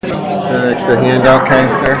Is there an extra handout, kind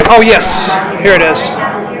sir? Oh, yes. Here it is.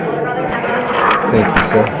 Thank you,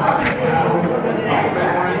 sir.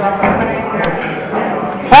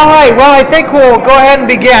 All right. Well, I think we'll go ahead and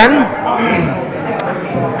begin.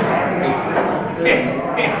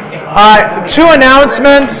 Two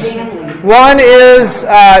announcements. One is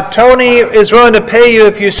Tony is willing to pay you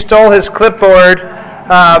if you stole his clipboard.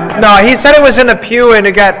 No, he said it was in a pew and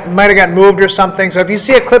it might have got moved or something. So if you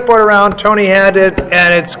see a clipboard around, Tony had it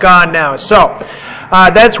and it's gone now. So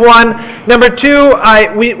that's one. Number two,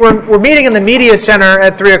 we're meeting in the media center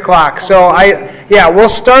at 3 o'clock. So we'll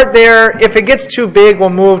start there. If it gets too big, we'll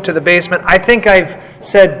move to the basement. I think I've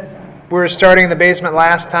said we're starting in the basement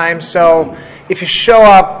last time. So if you show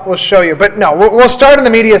up, we'll show you. But no, we'll start in the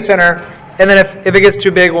media center, and then if it gets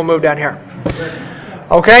too big, we'll move down here.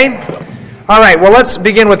 Okay? All right, well, let's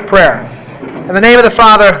begin with prayer. In the name of the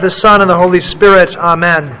Father, the Son, and the Holy Spirit,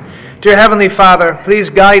 amen. Dear Heavenly Father, please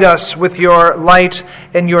guide us with your light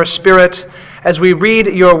and your Spirit as we read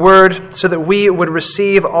your word so that we would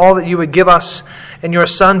receive all that you would give us in your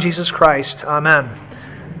Son, Jesus Christ. Amen.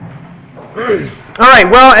 All right,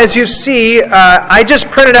 well, as you see, I just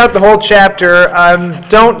printed out the whole chapter.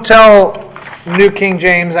 Don't tell New King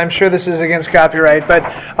James. I'm sure this is against copyright, but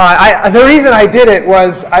the reason I did it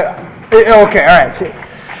was... Okay, all right.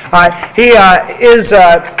 He is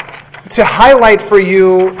to highlight for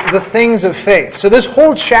you the things of faith. So this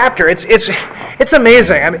whole chapter, it's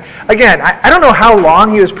amazing. I mean, again, I don't know how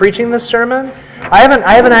long he was preaching this sermon. I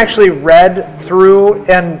haven't actually read through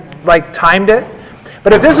and timed it.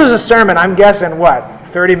 But if this was a sermon, I'm guessing what,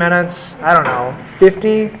 30 minutes? I don't know,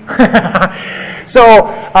 50. So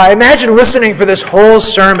imagine listening for this whole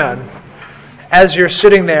sermon. As you're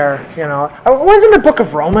sitting there, wasn't the book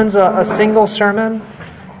of Romans a single sermon?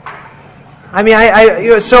 I mean, it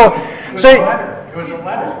was a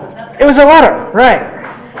letter. It was a letter, right?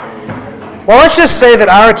 Well, let's just say that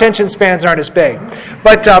our attention spans aren't as big,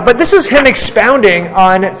 but this is him expounding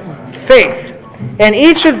on faith, and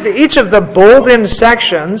each of the boldened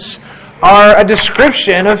sections are a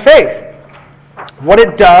description of faith, what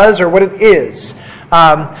it does or what it is.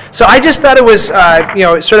 So I just thought it was,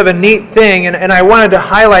 sort of a neat thing, and I wanted to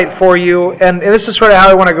highlight for you, and this is sort of how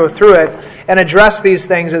I want to go through it and address these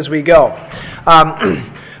things as we go.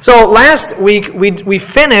 So last week we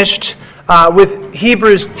finished with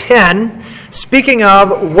Hebrews 10, speaking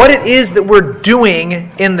of what it is that we're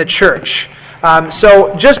doing in the church.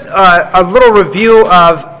 So just a little review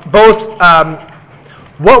of both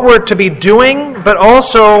what we're to be doing, but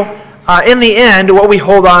also in the end what we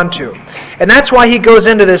hold on to. And that's why he goes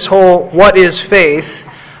into this whole, what is faith?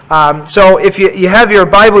 So if you have your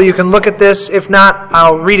Bible, you can look at this. If not,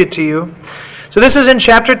 I'll read it to you. So this is in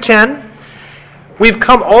chapter 10. We've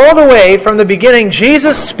come all the way from the beginning,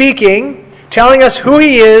 Jesus speaking, telling us who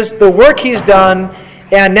he is, the work he's done,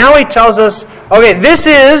 and now he tells us, okay, this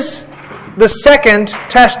is the Second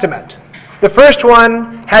Testament. The first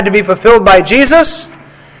one had to be fulfilled by Jesus.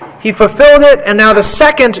 He fulfilled it, and now the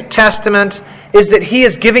Second Testament is that he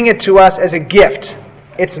is giving it to us as a gift.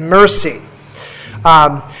 It's mercy.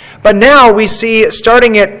 But now we see,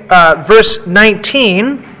 starting at verse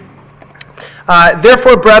 19,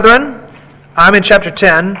 therefore, brethren, I'm in chapter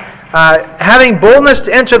 10, having boldness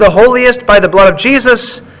to enter the holiest by the blood of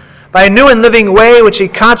Jesus, by a new and living way which he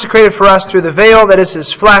consecrated for us through the veil that is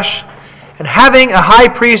his flesh, and having a high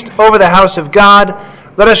priest over the house of God,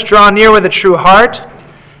 let us draw near with a true heart.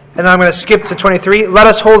 And then I'm going to skip to 23. Let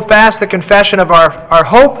us hold fast the confession of our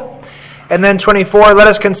hope. And then 24, let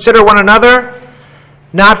us consider one another,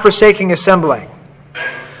 not forsaking assembling.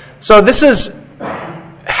 So this is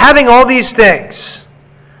having all these things.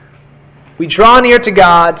 We draw near to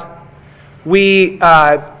God. We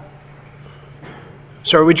draw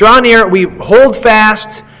near, we hold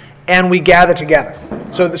fast, and we gather together.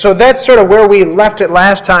 So that's sort of where we left it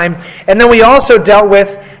last time. And then we also dealt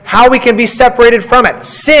with how we can be separated from it.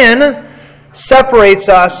 Sin separates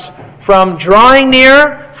us from drawing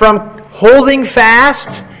near, from holding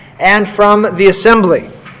fast, and from the assembly.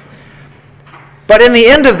 But in the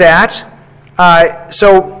end of that,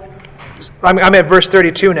 so I'm at verse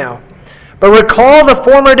 32 now. But recall the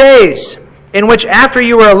former days, in which after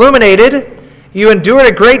you were illuminated, you endured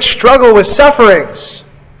a great struggle with sufferings.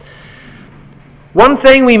 One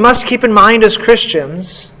thing we must keep in mind as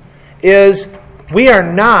Christians is we are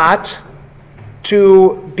not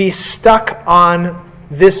to be stuck on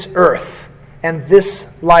this earth and this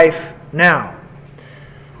life now.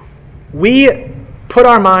 We put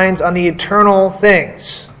our minds on the eternal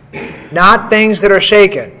things, not things that are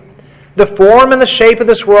shaken. The form and the shape of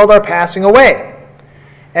this world are passing away.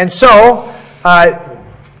 And so,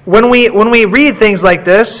 when we read things like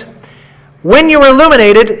this, when you were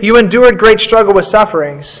illuminated, you endured great struggle with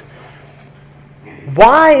sufferings.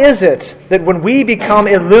 Why is it that when we become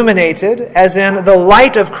illuminated, as in the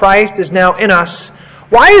light of Christ is now in us,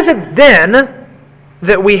 why is it then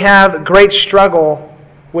that we have great struggle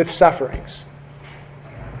with sufferings?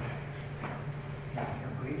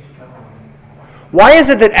 Why is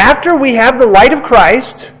it that after we have the light of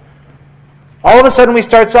Christ, all of a sudden we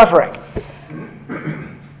start suffering?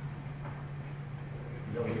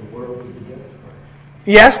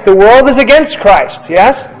 Yes, the world is against Christ,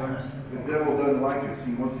 yes? The devil doesn't like us.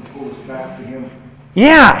 He wants to pull us back to him.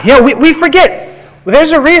 Yeah, we forget. There's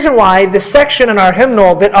a reason why the section in our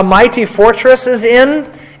hymnal that A Mighty Fortress is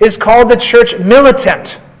in is called the church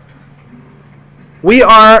militant. We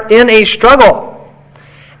are in a struggle.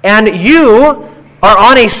 And you are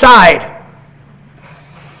on a side.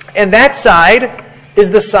 And that side is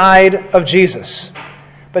the side of Jesus.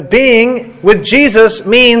 But being with Jesus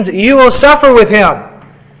means you will suffer with him.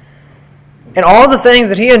 And all the things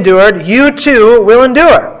that he endured, you too will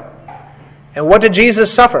endure. And what did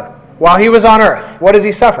Jesus suffer while he was on earth? What did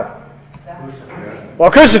he suffer? Crucifixion.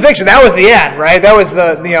 Well, crucifixion, that was the end, right? That was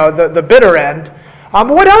the bitter end.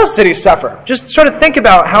 What else did he suffer? Just sort of think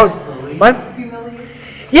about how... What?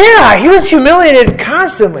 Yeah, he was humiliated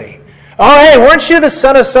constantly. Oh, hey, weren't you the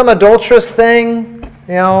son of some adulterous thing?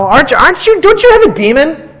 You know, don't you have a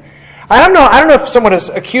demon? I don't know if someone has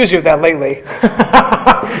accused you of that lately.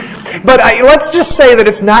 But let's just say that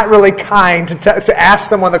it's not really kind to ask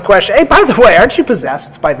someone the question, hey, by the way, aren't you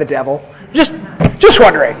possessed by the devil? Just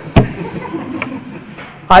wondering.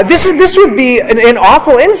 This would be an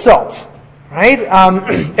awful insult, right?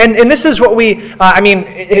 And this is what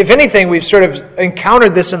if anything, we've sort of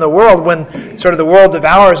encountered this in the world when sort of the world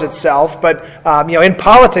devours itself. But in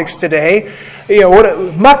politics today,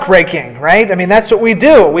 muckraking, right? I mean, that's what we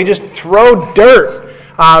do. We just throw dirt.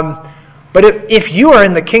 But if you are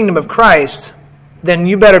in the kingdom of Christ, then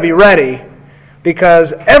you better be ready,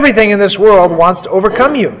 because everything in this world wants to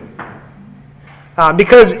overcome you.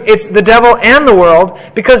 Because it's the devil and the world,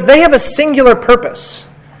 because they have a singular purpose.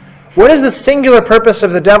 What is the singular purpose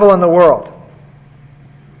of the devil and the world?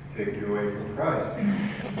 Take you away from Christ.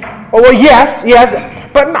 Oh, well, yes,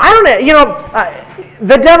 but I don't know.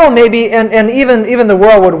 The devil maybe, and even the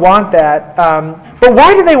world would want that. But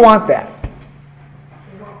why do they want that?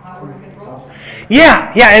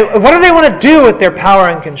 Yeah. What do they want to do with their power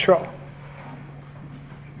and control?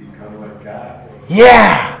 Become like God.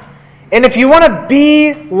 Yeah. And if you want to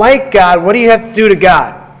be like God, what do you have to do to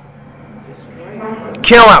God?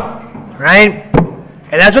 Kill him, right?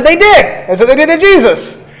 And that's what they did. That's what they did to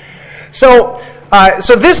Jesus. So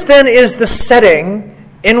this then is the setting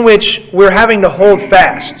in which we're having to hold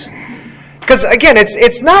fast. Because again,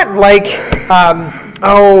 it's not like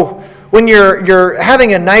when you're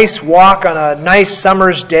having a nice walk on a nice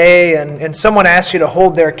summer's day and someone asks you to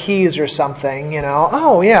hold their keys or something,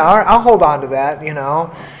 I'll hold on to that,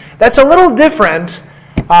 That's a little different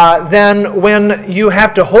than when you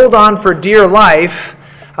have to hold on for dear life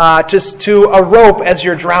to a rope as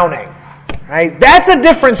you're drowning, right? That's a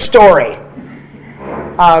different story.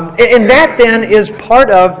 And that then is part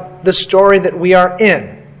of the story that we are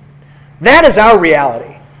in. That is our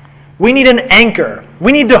reality. We need an anchor.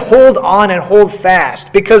 We need to hold on and hold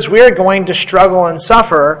fast because we're going to struggle and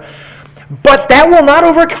suffer, but that will not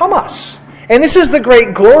overcome us. And this is the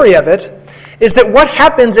great glory of it, is that what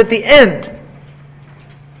happens at the end?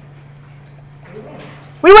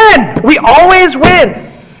 We win. We always win.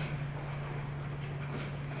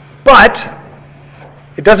 But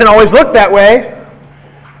it doesn't always look that way,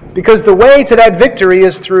 because the way to that victory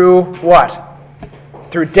is through what?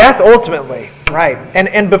 Through death ultimately, right?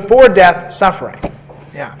 And before death, suffering.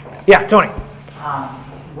 Yeah, Tony.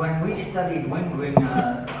 When we studied Wingring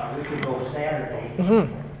a week ago Saturday,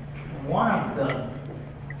 one of the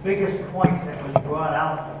biggest points that was brought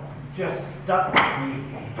out just stuck with me,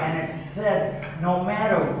 and it said, no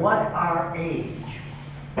matter what our age,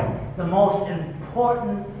 the most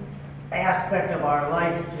important aspect of our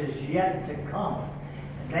life is yet to come.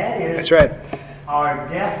 That is That's right. our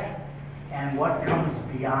death and what comes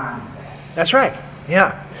beyond that. That's right,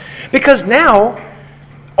 yeah. Because now,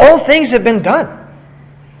 all things have been done.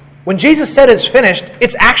 When Jesus said it's finished,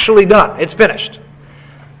 it's actually done. It's finished.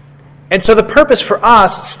 And so the purpose for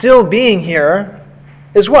us still being here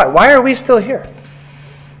is what? Why are we still here?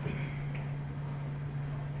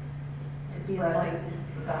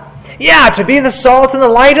 Yeah, to be the salt and the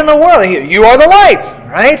light in the world. You are the light,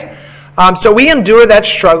 right? So we endure that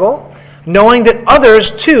struggle, knowing that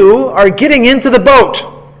others too are getting into the boat.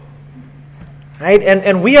 Right?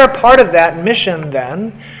 And we are part of that mission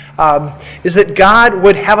then, is that God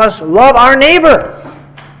would have us love our neighbor.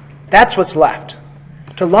 That's what's left.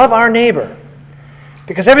 To love our neighbor.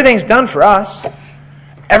 Because everything's done for us.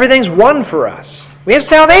 Everything's won for us. We have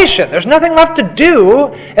salvation. There's nothing left to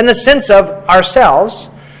do in the sense of ourselves.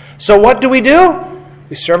 So what do?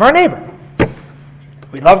 We serve our neighbor.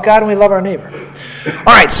 We love God and we love our neighbor.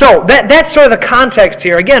 All right, so that's sort of the context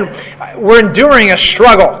here. Again, we're enduring a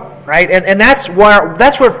struggle, right? And that's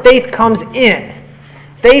where faith comes in.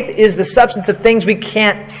 Faith is the substance of things we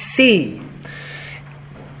can't see.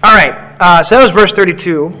 All right, so that was verse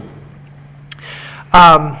 32.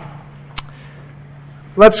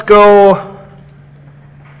 Let's go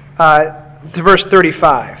to verse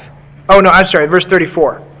 35. Oh, no, I'm sorry, verse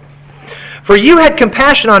 34. For you had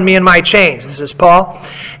compassion on me in my chains, this is Paul,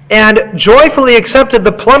 and joyfully accepted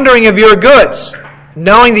the plundering of your goods,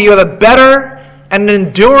 knowing that you have a better and an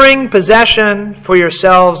enduring possession for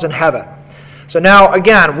yourselves in heaven. So now,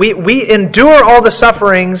 again, we endure all the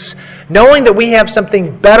sufferings, knowing that we have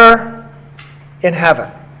something better in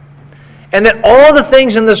heaven. And that all the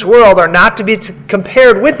things in this world are not to be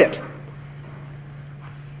compared with it.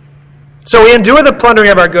 So we endure the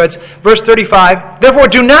plundering of our goods. Verse 35, therefore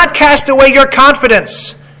do not cast away your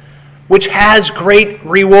confidence, which has great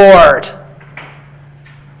reward.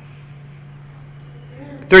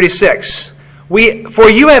 36, for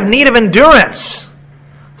you have need of endurance,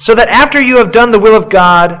 so that after you have done the will of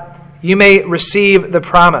God, you may receive the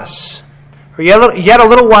promise. For yet a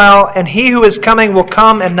little while, and he who is coming will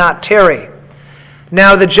come and not tarry.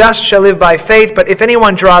 Now the just shall live by faith, but if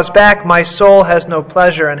anyone draws back, my soul has no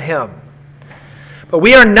pleasure in him. But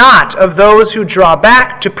we are not of those who draw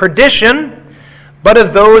back to perdition, but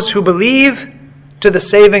of those who believe to the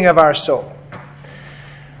saving of our soul.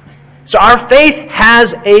 So our faith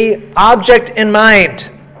has an object in mind,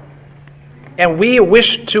 and we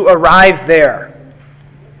wish to arrive there.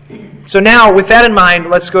 So now, with that in mind,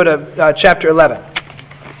 let's go to chapter 11.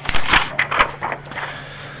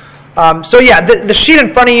 The sheet in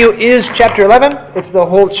front of you is chapter 11. It's the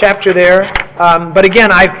whole chapter there. But again,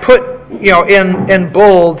 I've put in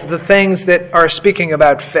bold the things that are speaking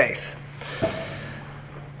about faith.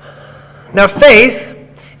 Now, faith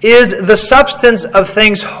is the substance of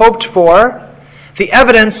things hoped for, the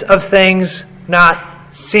evidence of things not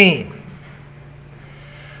seen.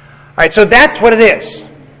 All right, so that's what it is.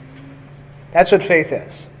 That's what faith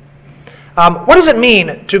is. What does it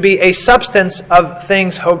mean to be a substance of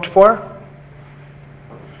things hoped for?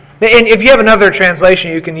 And if you have another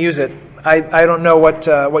translation, you can use it. I don't know what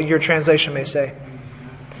your translation may say.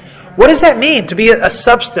 What does that mean, to be a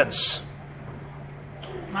substance?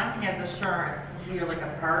 Mine has assurance. You're like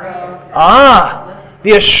a part of.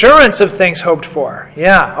 The assurance of things hoped for.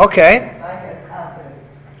 Yeah, okay. Mine has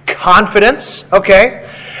confidence. Confidence, okay.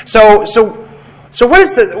 So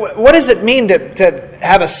what does it mean to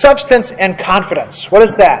have a substance and confidence? What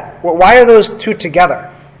is that? Why are those two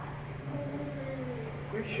together?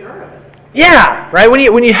 You're sure of it. Yeah, right.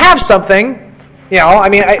 When you have something,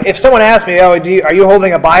 if someone asks me, are you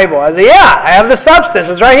holding a Bible? I say, yeah, I have the substance.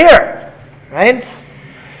 It's right here, right?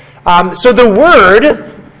 So the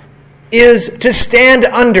word is to stand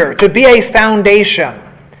under, to be a foundation,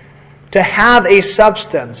 to have a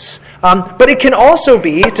substance. But it can also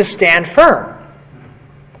be to stand firm.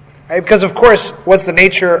 Right? Because, of course, what's the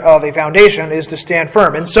nature of a foundation is to stand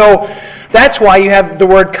firm. And so that's why you have the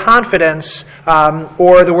word confidence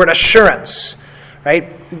or the word assurance. Right?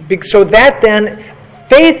 So that then,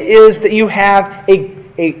 faith is that you have a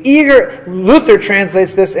eager, Luther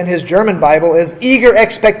translates this in his German Bible as eager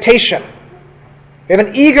expectation. You have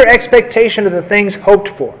an eager expectation of the things hoped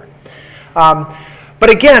for. But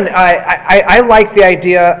again, I like the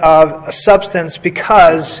idea of a substance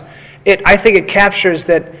because I think it captures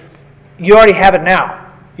that you already have it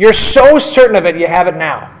now. You're so certain of it, you have it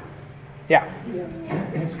now. Yeah.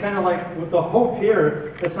 It's kind of like with the hope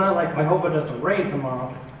here, it's not like I hope it doesn't rain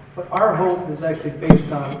tomorrow, but our hope is actually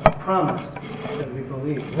based on a promise that we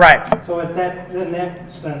believe. Right. So in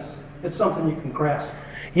that sense, it's something you can grasp.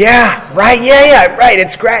 Yeah, right, yeah, right.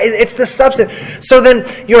 It's the substance. So then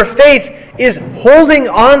your faith is holding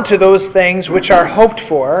on to those things which are hoped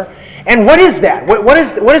for. And what is that? What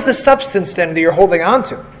is the substance then that you're holding on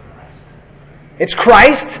to? It's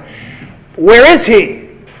Christ. Where is He?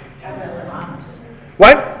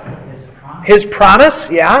 What? His promise,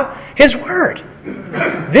 yeah. His Word.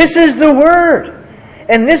 This is the Word.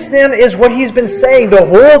 And this then is what He's been saying the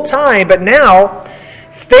whole time. But now,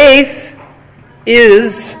 faith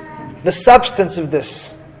is the substance of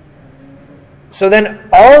this. So then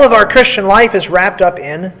all of our Christian life is wrapped up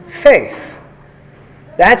in faith.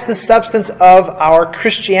 That's the substance of our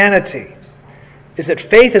Christianity. is that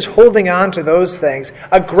faith is holding on to those things,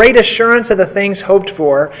 a great assurance of the things hoped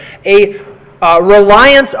for, a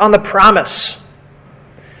reliance on the promise.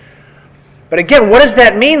 But again, what does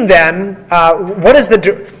that mean then? What is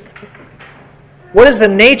the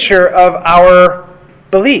nature of our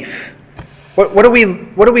belief? What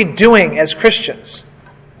are we doing as Christians?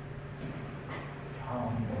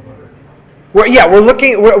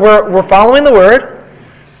 We're following the Word.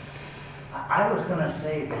 I was going to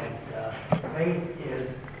say that faith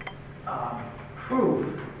is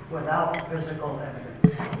proof without physical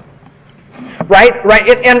evidence. Right.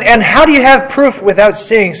 And how do you have proof without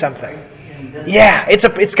seeing something? Yeah,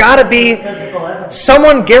 it's got to be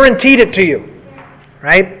someone guaranteed it to you,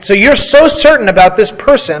 right? So you're so certain about this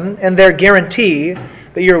person and their guarantee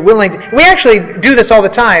that you're willing to. We actually do this all the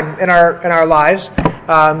time in our lives.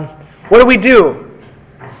 What do?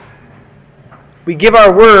 We give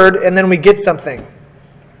our word and then we get something.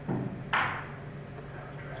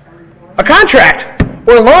 A contract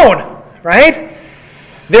or a loan, right?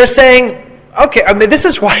 They're saying, okay, I mean, this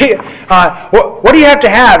is why. What do you have to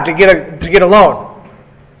get a loan?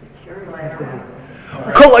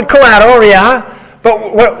 Collateral, yeah.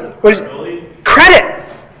 But what is credit?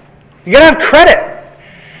 You gotta have credit.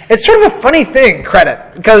 It's sort of a funny thing,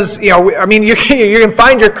 credit, because you can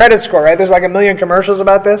find your credit score, right? There's like a million commercials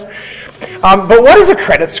about this. But what is a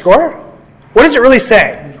credit score? What does it really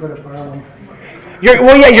say? You're good at borrowing.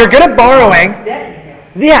 You're good at borrowing.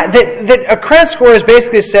 Yeah, that a credit score is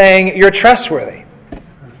basically saying you're trustworthy.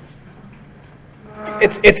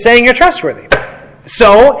 It's saying you're trustworthy.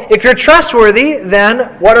 So, if you're trustworthy,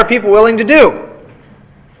 then what are people willing to do?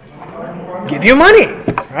 Give you money,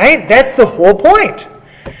 right? That's the whole point.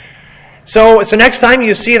 So next time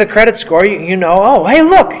you see the credit score, you know, oh, hey,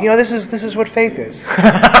 look, this is what faith is.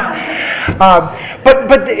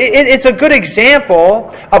 But it's a good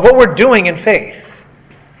example of what we're doing in faith.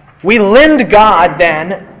 We lend God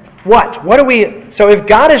then what? So if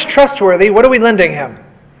God is trustworthy, what are we lending Him?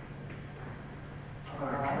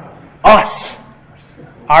 Us.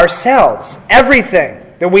 Ourselves. Everything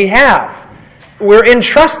that we have. We're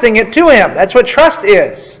entrusting it to Him. That's what trust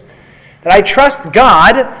is. That I trust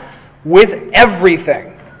God with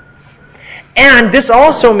everything. And this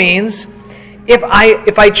also means if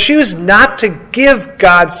I choose not to give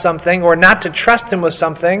God something or not to trust Him with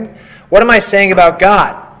something, what am I saying about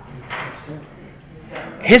God?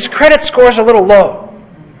 His credit score is a little low,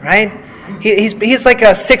 right? He's like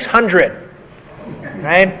a 600,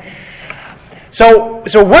 right? So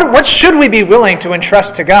what should we be willing to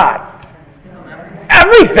entrust to God?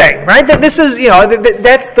 Everything, right? This is,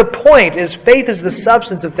 that's the point, is faith is the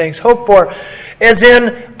substance of things hoped for, as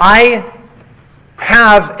in, I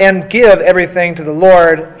have and give everything to the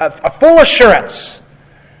Lord, a full assurance,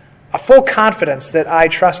 a full confidence that I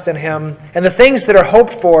trust in Him, and the things that are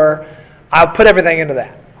hoped for, I'll put everything into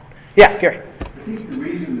that. Yeah, Gary. I think the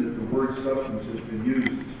reason that the word substance has been used,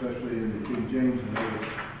 especially in the King James and others,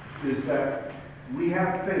 is that we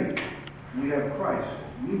have faith, we have Christ.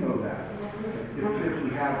 We know that. If we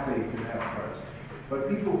have faith and have Christ. But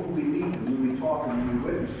people who we meet and when we talk and when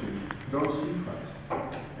we witness to don't see Christ.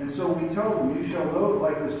 And so we tell them, you shall know,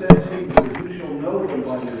 like the said statement, you shall know them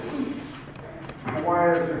by their fruits. And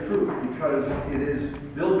why is there fruit? Because it is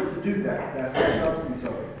built to do that. That's the substance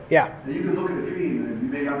of it. Yeah. Now you can look at a tree and you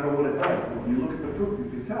may not know what it does, but when you look at the fruit, you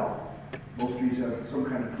can tell. Most trees have some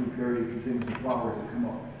kind of fruit berries and things and flowers that come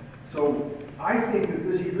up. So I think that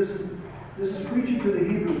this is preaching to the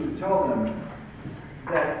Hebrews to tell them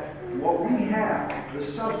that what we have, the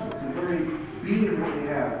substance, the very being of what we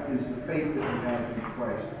have, is the faith that we have in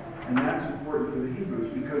Christ. And that's important for the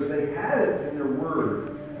Hebrews because they had it in their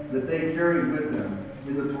word that they carried with them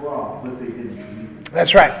in the Torah, but they didn't believe it.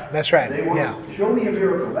 That's right. They wanted to show me a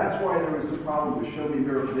miracle. That's why there was the problem with show me a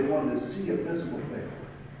miracle. They wanted to see a physical thing.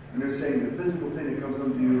 And they're saying the physical thing that comes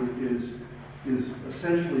unto you is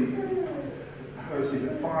essentially,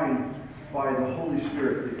 defined by the Holy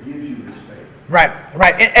Spirit that gives you this faith. Right.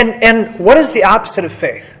 And what is the opposite of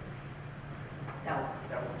faith? No.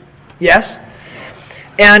 Yes?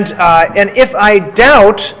 And if I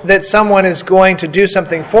doubt that someone is going to do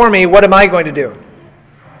something for me, what am I going to do?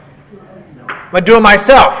 I'm going to do it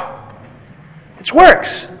myself. It's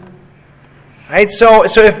works. Right? So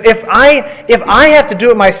if I have to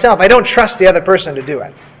do it myself, I don't trust the other person to do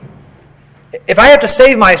it. If I have to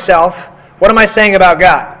save myself, what am I saying about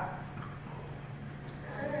God?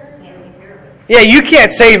 Yeah, you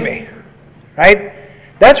can't save me. Right?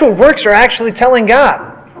 That's what works are actually telling God.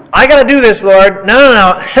 I got to do this, Lord.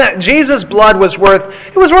 No. Jesus' blood was worth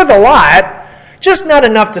a lot, just not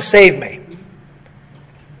enough to save me.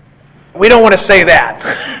 We don't want to say that.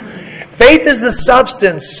 faith is the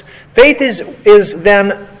substance. Faith is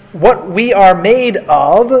then what we are made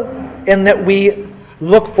of, in that we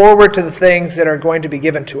look forward to the things that are going to be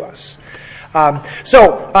given to us.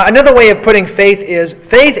 Another way of putting faith is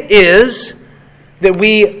that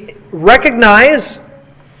we recognize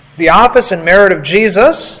the office and merit of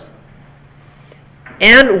Jesus,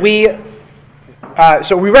 and we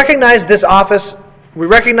recognize this office, we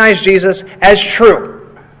recognize Jesus as true.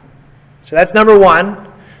 So that's number one.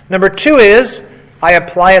 Number two is, I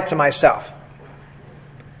apply it to myself.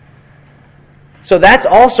 So that's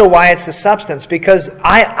also why it's the substance, because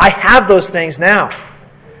I have those things now.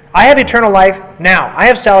 I have eternal life now. I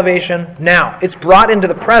have salvation now. It's brought into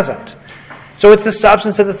the present. So it's the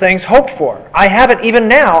substance of the things hoped for. I have it even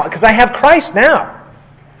now because I have Christ now.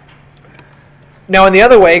 Now, in the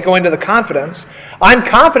other way, going to the confidence, I'm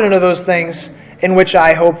confident of those things in which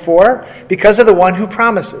I hope for because of the one who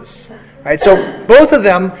promises. Right? So both of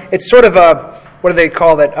them, it's sort of a, what do they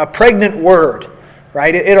call that? A pregnant word.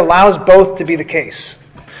 Right? It allows both to be the case.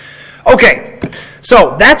 Okay,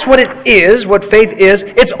 so that's what it is, what faith is.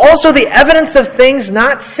 It's also the evidence of things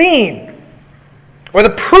not seen, or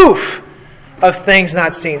the proof of things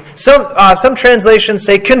not seen. Some translations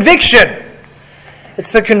say conviction.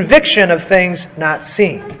 It's the conviction of things not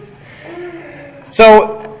seen.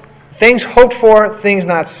 So, things hoped for, things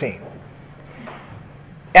not seen.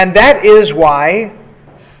 And that is why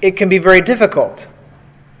it can be very difficult.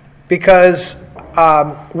 Because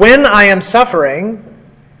when I am suffering,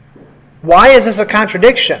 why is this a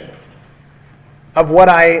contradiction of what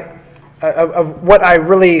I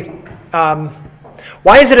really?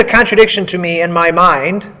 Why is it a contradiction to me in my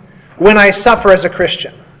mind when I suffer as a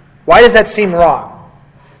Christian? Why does that seem wrong?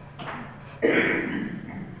 Because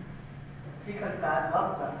God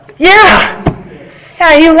loves us.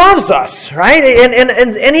 Yeah, He loves us, right?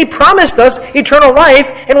 And He promised us eternal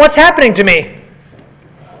life. And what's happening to me?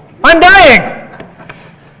 I'm dying.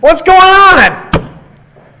 What's going on?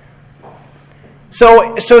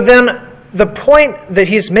 So then the point that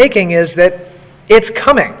he's making is that it's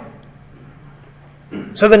coming.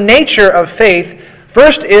 So the nature of faith,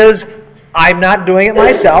 first is, I'm not doing it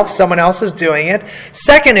myself, someone else is doing it.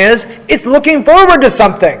 Second is, it's looking forward to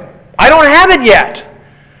something. I don't have it yet,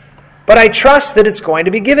 but I trust that it's going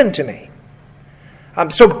to be given to me.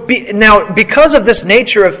 Now, because of this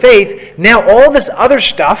nature of faith, now all this other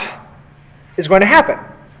stuff is going to happen.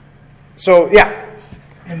 So, yeah.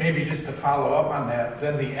 And maybe just to follow up on that,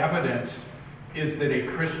 then the evidence is that a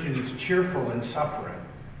Christian is cheerful in suffering.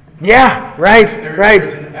 Yeah, right.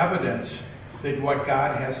 There's an evidence that what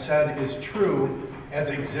God has said is true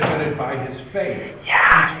as exhibited by his faith.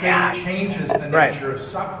 His faith changes the nature of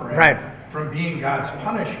suffering from being God's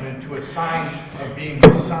punishment to a sign of being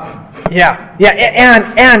his son.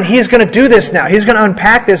 And he's going to do this now. He's going to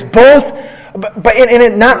unpack this both, but in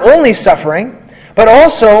it not only suffering, but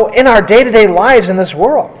also in our day-to-day lives in this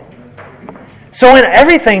world. So in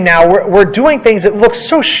everything now, we're doing things that look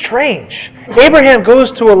so strange. Abraham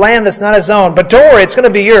goes to a land that's not his own, but don't worry, it's going to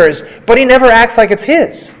be yours. But he never acts like it's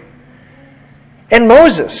his. And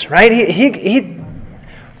Moses, right? He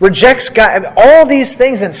rejects God. All these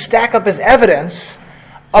things and stack up as evidence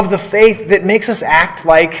of the faith that makes us act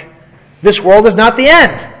like this world is not the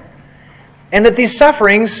end, and that these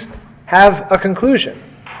sufferings have a conclusion.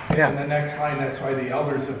 Yeah. And the next line, that's why the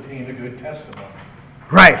elders obtained a good testimony.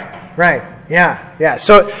 Right. Yeah.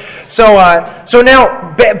 So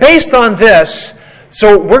now, based on this,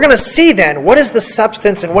 so we're going to see then what is the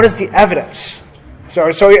substance and what is the evidence. So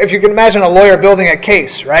if you can imagine a lawyer building a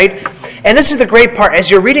case, right? And this is the great part. As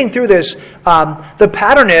you're reading through this, the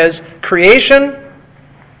pattern is creation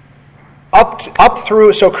up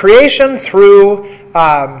through. So creation through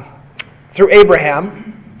Abraham.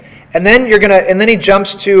 And then he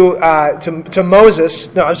jumps to Moses.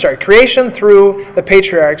 No, I'm sorry. Creation through the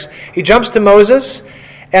patriarchs. He jumps to Moses,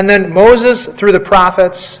 and then Moses through the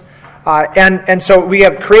prophets, and so we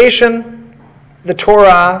have creation, the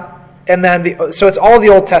Torah, and then so it's all the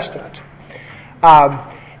Old Testament,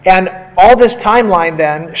 and all this timeline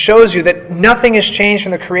then shows you that nothing has changed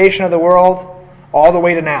from the creation of the world all the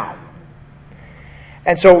way to now.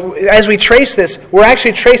 And so as we trace this, we're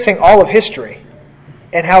actually tracing all of history.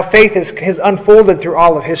 And how faith has unfolded through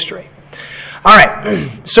all of history. All right,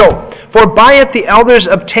 so, for by it the elders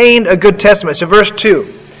obtained a good testimony. So verse 2.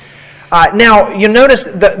 Now, you notice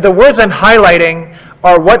the words I'm highlighting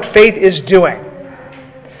are what faith is doing.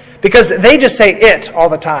 Because they just say it all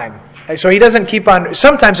the time. So he doesn't keep on,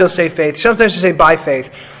 sometimes he'll say faith, sometimes he'll say by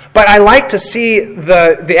faith. But I like to see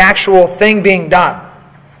the actual thing being done.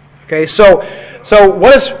 Okay, so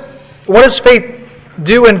what does faith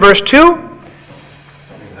do in verse 2?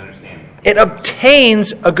 It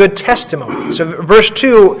obtains a good testimony. So verse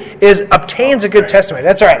 2 is obtains a good testimony.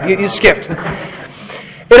 That's all right. You skipped.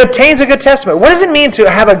 It obtains a good testimony. What does it mean to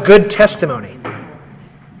have a good testimony?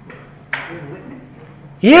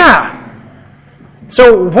 Yeah.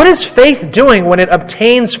 So what is faith doing when it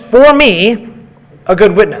obtains for me a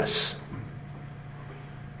good witness?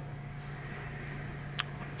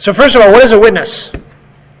 So first of all, what is a witness?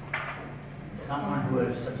 Someone who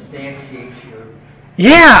substantiates your...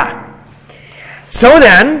 Yeah. So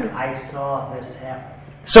then... I saw this happen.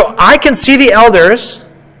 So I can see the elders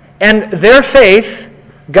and their faith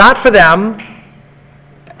got for them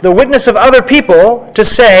the witness of other people to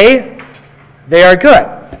say they are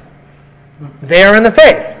good. They are in the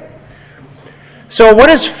faith. So what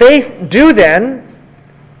does faith do then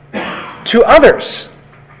to others?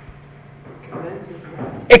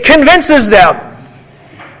 It convinces them.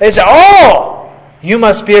 They say, oh, you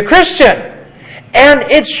must be a Christian. And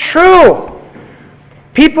it's true.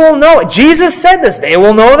 People know it. Jesus said this. They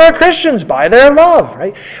will know they're Christians by their love.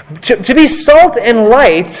 Right? To be salt and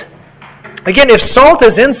light, again, if salt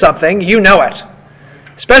is in something, you know it.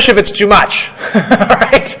 Especially if it's too much.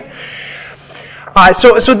 Right?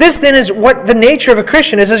 So this then is what the nature of a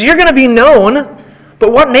Christian is you're going to be known,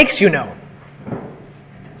 but what makes you known?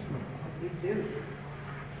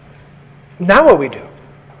 Not what we do.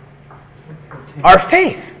 Our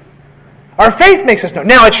faith. Our faith makes us known.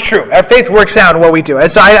 Now it's true. Our faith works out in what we do.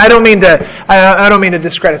 So I don't mean to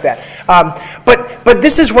discredit that. But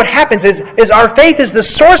this is what happens: is our faith is the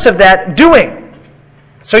source of that doing.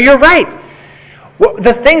 So you're right.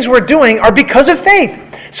 The things we're doing are because of faith,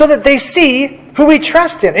 so that they see who we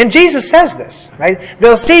trust in. And Jesus says this, right?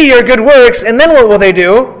 They'll see your good works, and then what will they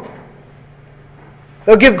do?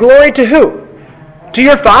 They'll give glory to who? To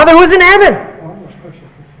your Father who is in heaven.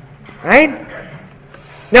 Right?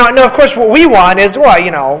 Now, of course, what we want is, why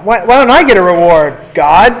don't I get a reward,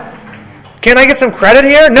 God? Can I get some credit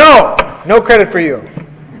here? No credit for you.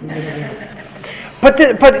 But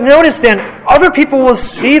notice then, other people will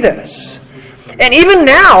see this. And even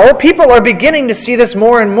now, people are beginning to see this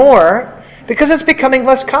more and more because it's becoming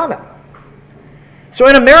less common. So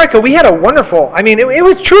in America, we had a wonderful,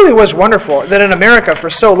 it truly was wonderful that in America for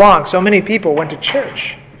so long, so many people went to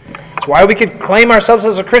church. That's why we could claim ourselves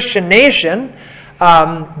as a Christian nation,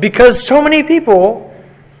 because so many people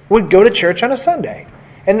would go to church on a Sunday.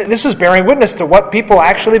 And this is bearing witness to what people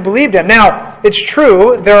actually believed in. Now, it's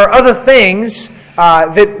true, there are other things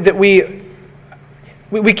that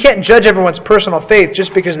we can't judge everyone's personal faith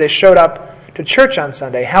just because they showed up to church on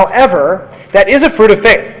Sunday. However, that is a fruit of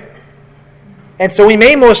faith. And so we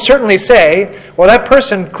may most certainly say, well, that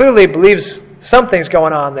person clearly believes something's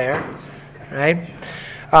going on there. Right?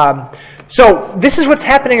 So this is what's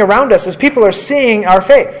happening around us as people are seeing our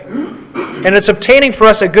faith. And it's obtaining for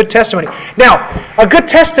us a good testimony. Now, a good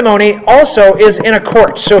testimony also is in a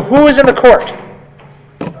court. So who is in the court?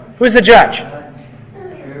 Who's the judge?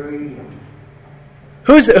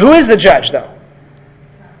 Who is the judge, though?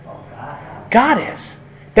 God is.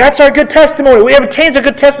 That's our good testimony. We obtains a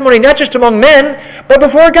good testimony not just among men, but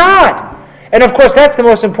before God. And of course, that's the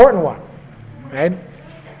most important one. Right?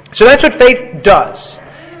 So that's what faith does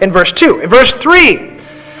in verse 2. In verse 3,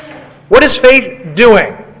 what is faith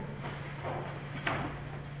doing?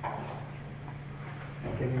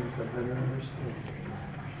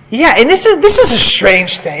 Yeah, and this is a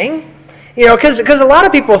strange thing. Because a lot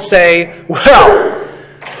of people say, well,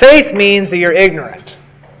 faith means that you're ignorant.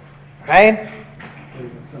 Right?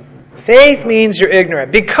 Faith means you're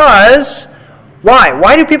ignorant. Because, why?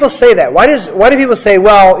 Why do people say that? Why do people say,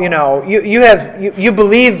 well, you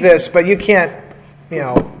believe this, but you can't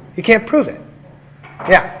prove it?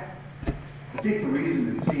 Yeah. I think the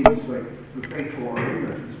reason it seems like the faithful are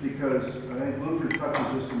ignorant is because I think Luther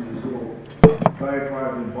touches this in his little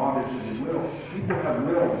diatribe in bondage and will. People have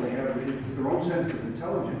will. It's their own sense of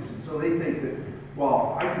intelligence, and so they think that,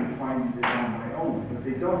 well, I can find it on my own, but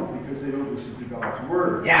they don't because they don't listen to God's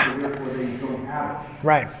word. Yeah. So therefore they don't have it.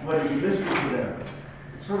 Right. What is a mystery to them?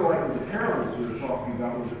 It's sort of like with the parables we were talking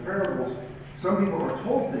about. With the parables, some people are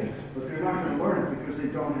told things, but they're not going to learn it because they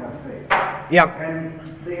don't have faith. Yep. And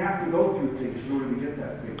they have to go through things in order to get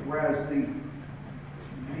that faith. Whereas the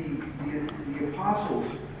apostles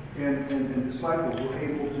and disciples were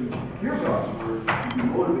able to hear God's word and be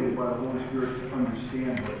motivated by the Holy Spirit to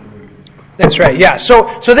understand what they're reading. That's right. Yeah.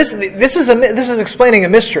 So this is explaining a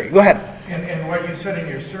mystery. Go ahead. And what you said in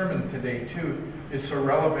your sermon today too is so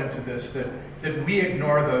relevant to this that we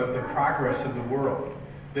ignore the progress of the world.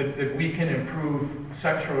 That we can improve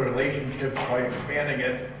sexual relationships by expanding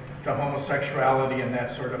it to homosexuality and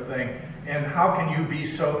that sort of thing. And how can you be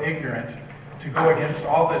so ignorant to go against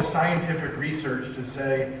all this scientific research to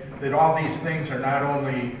say that all these things are not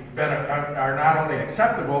only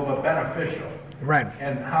acceptable but beneficial. Right.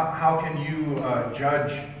 And how can you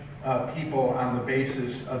judge people on the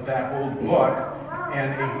basis of that old book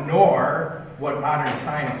and ignore what modern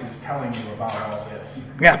science is telling you about all this?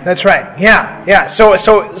 Yeah, that's right. Yeah. So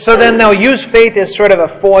then they'll use faith as sort of a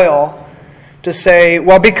foil to say,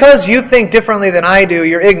 well, because you think differently than I do,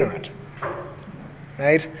 you're ignorant.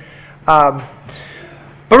 Right? But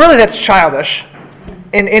really that's childish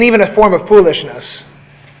and even a form of foolishness.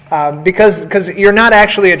 Because you're not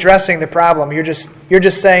actually addressing the problem. You're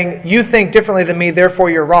just saying, you think differently than me,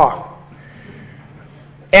 therefore you're wrong.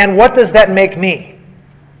 And what does that make me?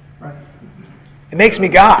 It makes me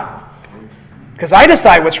God. Because I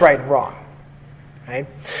decide what's right and wrong. Right?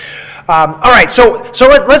 All right, so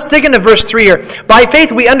let's dig into verse 3 here. By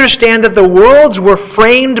faith we understand that the worlds were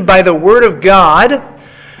framed by the word of God,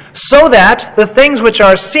 so that the things which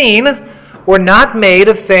are seen were not made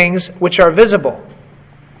of things which are visible.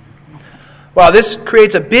 Well, this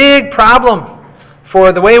creates a big problem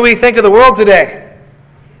for the way we think of the world today.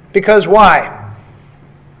 Because why?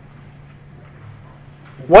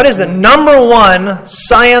 What is the number one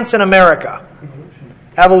science in America?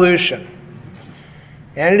 Evolution.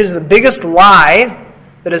 And it is the biggest lie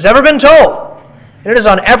that has ever been told. And it is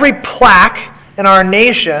on every plaque in our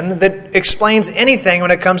nation that explains anything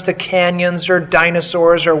when it comes to canyons or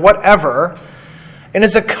dinosaurs or whatever. And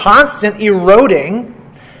it's a constant eroding,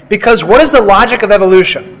 because what is the logic of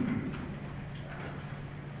evolution?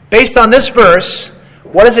 Based on this verse,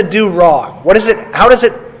 what does it do wrong? How does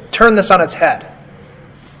it turn this on its head?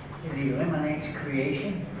 It eliminates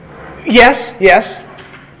creation? Yes.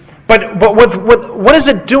 But what is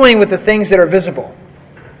it doing with the things that are visible?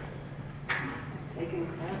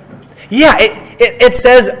 Yeah, it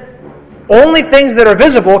says only things that are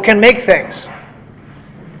visible can make things.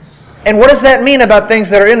 And what does that mean about things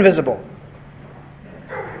that are invisible?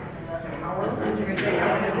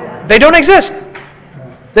 They don't exist.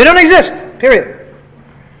 They don't exist, period.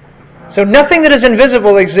 So nothing that is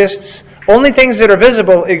invisible exists. Only things that are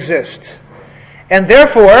visible exist. And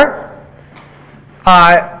therefore,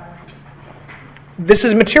 this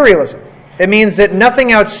is materialism. It means that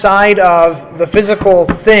nothing outside of the physical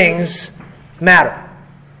things matter.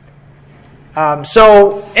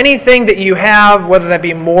 So anything that you have, whether that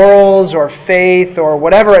be morals or faith or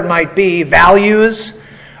whatever it might be, values,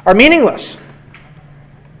 are meaningless.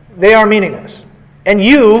 They are meaningless. And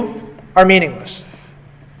you are meaningless.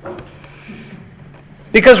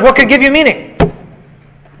 Because what could give you meaning?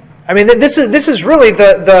 I mean, this is really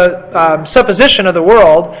the supposition of the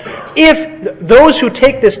world. If those who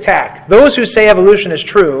take this tack, those who say evolution is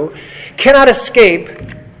true, cannot escape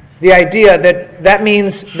the idea that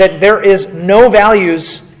means that there is no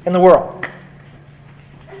values in the world.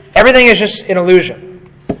 Everything is just an illusion.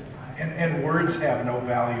 And words have no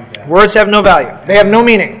value then. Words have no value. They have no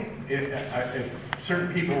meaning. If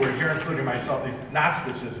certain people were here, including myself,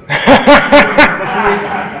 Gnosticism.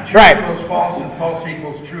 True Right. equals false, and false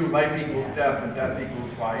equals true, life equals death, and death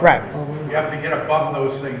equals life. Right. You have to get above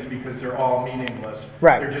those things because they're all meaningless.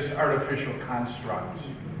 Right. They're just artificial constructs.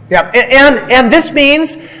 Yeah, and this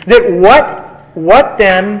means that what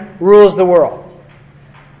then rules the world?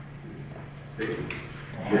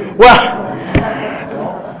 Well,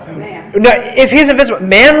 no, if he's invisible,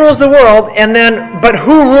 man rules the world, but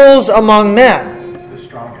who rules among men? The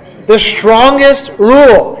strongest. The strongest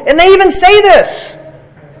rule. And they even say this.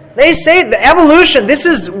 They say the evolution, this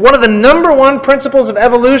is one of the number one principles of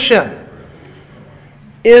evolution,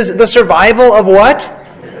 is the survival of what?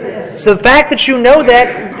 So the fact that you know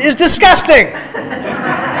that is disgusting.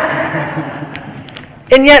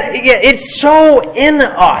 And yet it's so in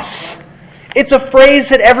us. It's a phrase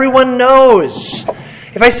that everyone knows.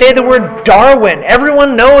 If I say the word Darwin,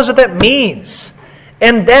 everyone knows what that means.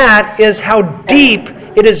 And that is how deep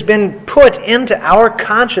it has been put into our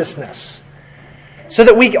consciousness. So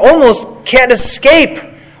that we almost can't escape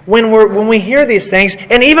when we hear these things.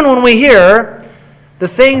 And even when we hear the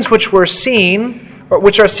things which are seen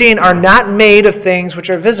are not made of things which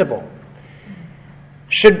are visible.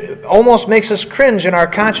 Should almost makes us cringe in our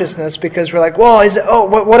consciousness because we're like, well,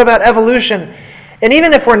 what about evolution? And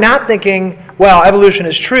even if we're not thinking, well, evolution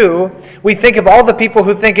is true, we think of all the people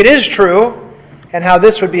who think it is true and how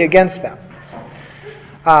this would be against them.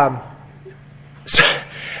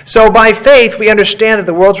 So by faith, we understand that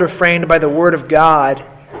the worlds were framed by the Word of God.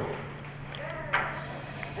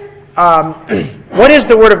 What is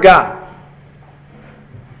the Word of God?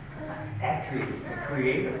 Actually, it's the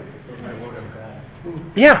Creator is the Word of God.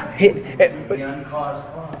 Yeah. It's the uncaused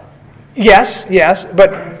cause. Yes,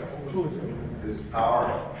 but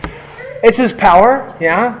Power. It's His power,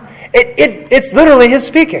 yeah. It's literally His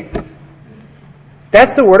speaking.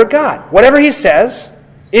 That's the Word of God. Whatever He says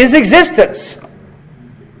is existence.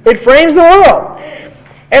 It frames the world.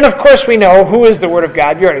 And of course we know who is the Word of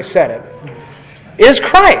God. You already said it. Is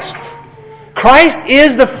Christ. Christ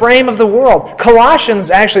is the frame of the world.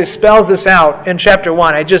 Colossians actually spells this out in chapter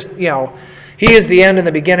 1. He is the end and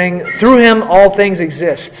the beginning. Through Him all things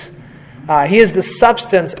exist. He is the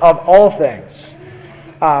substance of all things.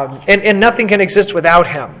 And nothing can exist without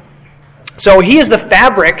Him. So He is the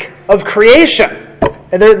fabric of creation.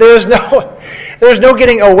 And there's no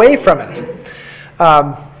getting away from it.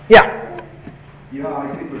 Yeah. Yeah, I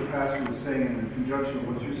think what Pastor was saying in conjunction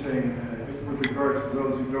with what you're saying with regards to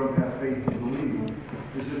those who don't have faith and believe,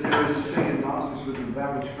 is that there is a thing in Gnosticism,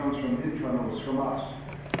 that which comes from intranos, from us.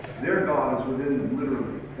 Their God is within them,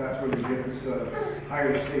 literally. That's where they get this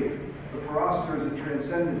higher state. But for us, there is a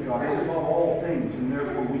transcendent God. He's above all things, and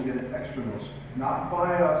therefore we get an extranos. Not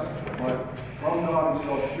by us, but from God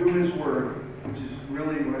Himself, through His Word, which is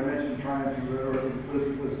really, when I mentioned trying to, or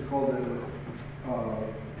it's called the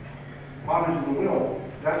bondage of the will,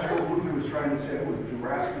 that's what Luther was trying to say. It was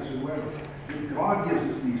Erasmus and whoever. God gives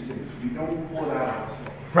us these things. We don't pull it out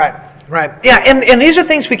of ourselves. Right. Yeah, and these are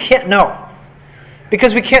things we can't know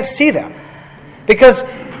because we can't see them. Because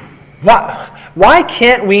why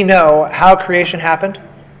can't we know how creation happened?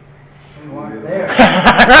 We weren't there.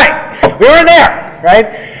 Right. We weren't there, right?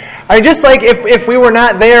 I mean, just like if we were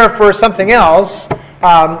not there for something else,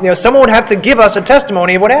 someone would have to give us a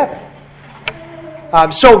testimony of what happened.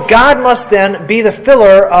 So God must then be the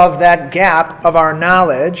filler of that gap of our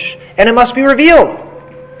knowledge, and it must be revealed.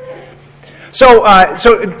 So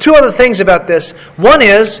two other things about this. One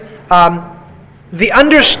is the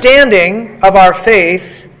understanding of our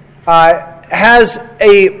faith has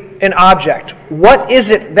an object. What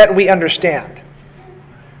is it that we understand?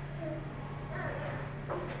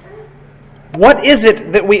 What is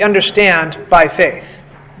it that we understand by faith?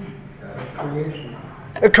 Creation.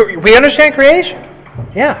 We understand creation.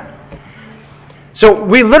 Yeah. So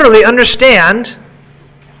we literally understand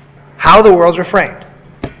how the worlds were framed.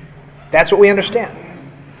 That's what we understand.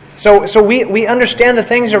 So we understand the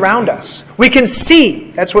things around us. We can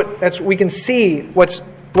see. We can see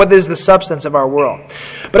what is the substance of our world.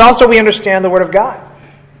 But also we understand the Word of God.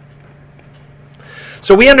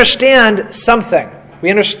 So we understand something. We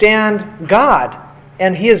understand God,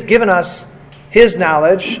 and He has given us His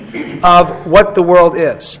knowledge of what the world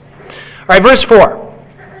is. All right, verse 4.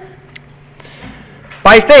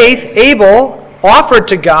 By faith, Abel offered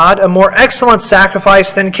to God a more excellent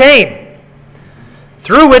sacrifice than Cain,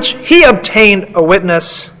 through which he obtained a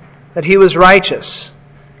witness that he was righteous,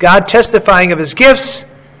 God testifying of his gifts,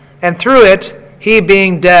 and through it, he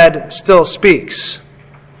being dead still speaks.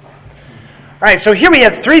 All right, so here we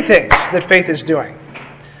have three things that faith is doing.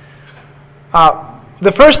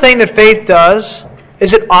 The first thing that faith does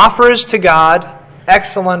is it offers to God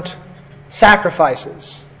excellent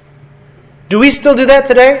sacrifices. Do we still do that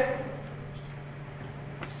today?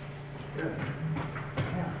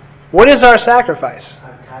 What is our sacrifice?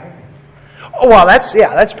 Our tithing. Oh, well,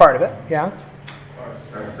 that's part of it. Yeah.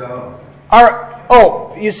 Ourselves.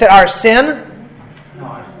 You said our sin? No,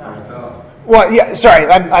 ourselves. Well, yeah. Sorry,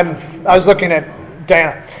 I was looking at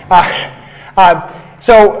Diana.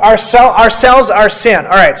 So ourselves, our sin.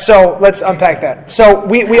 All right. So let's unpack that. So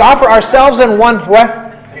we offer ourselves in one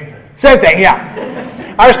what? Same thing.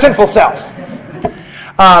 Yeah. Our sinful selves.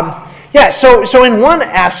 So in one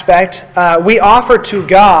aspect, we offer to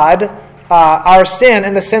God our sin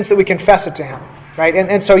in the sense that we confess it to Him, right?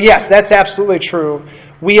 And so yes, that's absolutely true.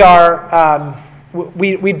 We are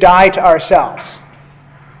we die to ourselves,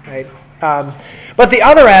 right? But the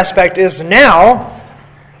other aspect is now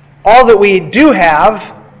all that we do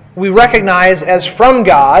have, we recognize as from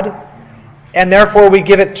God, and therefore we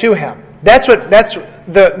give it to Him. That's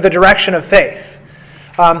the direction of faith.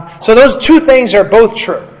 So those two things are both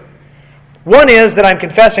true. One is that I'm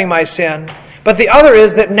confessing my sin, but the other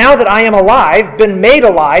is that now that I am alive, been made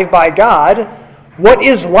alive by God, what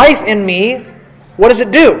is life in me? What does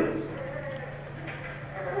it do?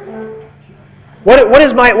 What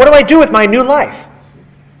do I do with my new life?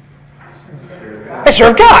 I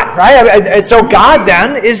serve God, right? So God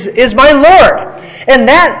then is my Lord. And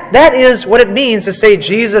that is what it means to say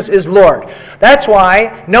Jesus is Lord. That's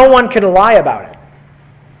why no one can lie about it.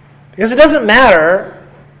 Because it doesn't matter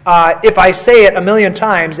if I say it 1,000,000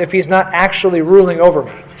 times if He's not actually ruling over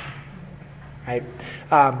me. Right?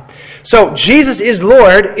 So Jesus is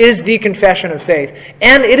Lord is the confession of faith.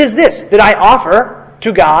 And it is this, that I offer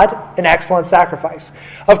to God an excellent sacrifice.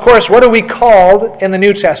 Of course, what are we called in the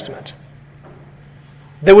New Testament?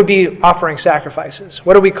 that would be offering sacrifices.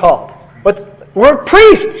 What are we called? We're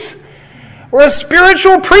priests. We're a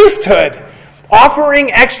spiritual priesthood,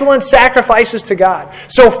 offering excellent sacrifices to God.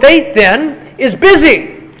 So faith then is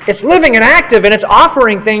busy. It's living and active, and it's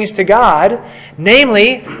offering things to God,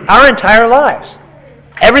 namely our entire lives.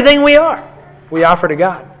 Everything we are, we offer to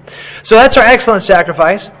God. So that's our excellent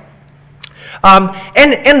sacrifice.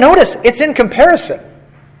 And notice, it's in comparison.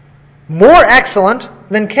 More excellent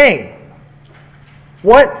than Cain.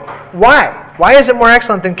 Why? Why is it more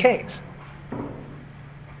excellent than Cain's?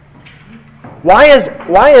 Why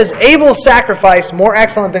is Abel's sacrifice more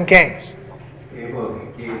excellent than Cain's? Abel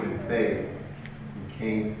gave in faith, and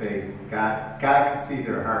Cain's faith. God could see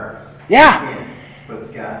their hearts. Yeah.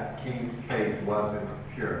 But Cain's faith wasn't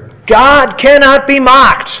pure. God cannot be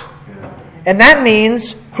mocked. Yeah. And that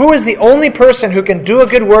means, who is the only person who can do a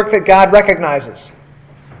good work that God recognizes?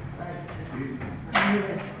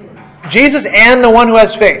 Jesus and the one who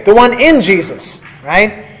has faith. The one in Jesus,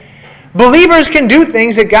 right? Believers can do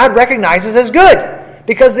things that God recognizes as good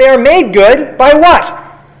because they are made good by what?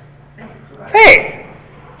 Faith.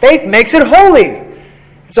 Faith makes it holy.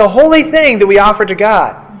 It's a holy thing that we offer to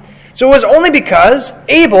God. So it was only because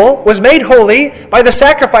Abel was made holy by the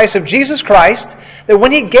sacrifice of Jesus Christ that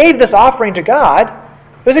when he gave this offering to God,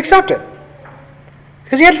 it was accepted.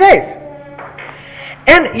 Because he had faith.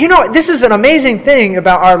 And this is an amazing thing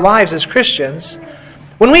about our lives as Christians.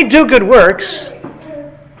 When we do good works,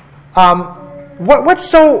 what's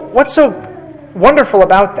so wonderful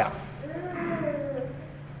about them?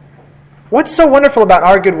 What's so wonderful about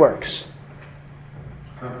our good works?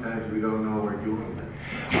 Sometimes we don't know we're doing them.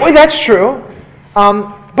 Well, that's true.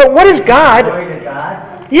 But what does God... Glory to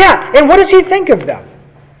God. Yeah, and what does he think of them?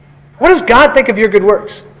 What does God think of your good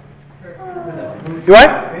works?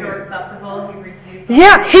 What? You're acceptable, he receives.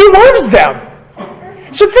 Yeah, he loves them.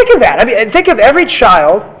 So think of that. I mean, think of every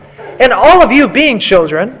child, and all of you being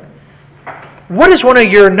children. What is one of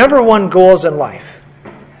your number one goals in life?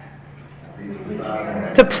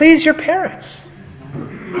 To please your parents.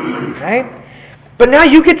 Right? But now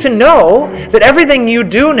you get to know that everything you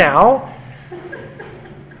do now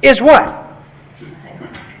is what?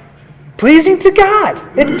 Pleasing to God.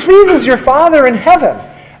 It pleases your Father in heaven.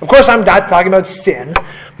 Of course, I'm not talking about sin,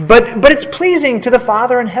 but it's pleasing to the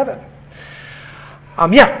Father in heaven.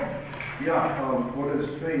 What is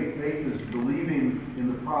faith? Faith is believing in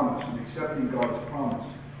the promise and accepting God's promise.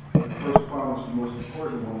 The first promise, the most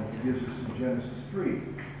important one that he gives us in Genesis 3,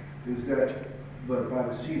 is that but by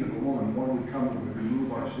the seed of the woman, one would come and would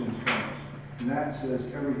remove our sins from us. And that says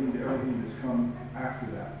everything that's come after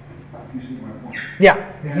that. You see my point? Yeah.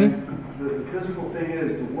 And the physical thing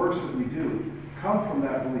is, the works that we do come from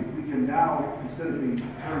that belief. We can now, instead of being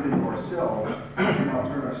turned into ourselves, we can now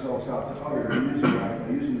turn ourselves out to others. And by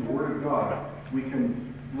using the Word of God, we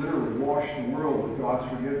can literally wash the world with God's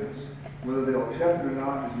forgiveness. Whether they'll accept it or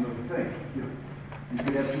not is another thing. You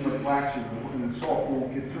can have too much laxity and the salt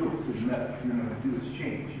won't get through it because that you're going to do is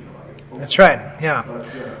change. That's right. Yeah. But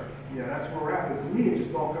that's where we're at. But to me, it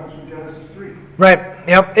just all comes from Genesis 3. Right.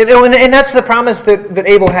 Yep. And that's the promise that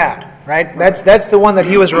Abel had. Right. That's the one that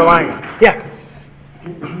he was relying on. Yeah.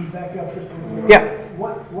 Can you back up just a little bit? Yeah.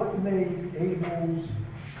 What made Abel's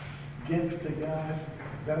gift to God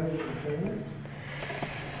better than Cain's?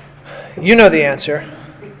 You know the answer.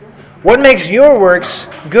 What makes your works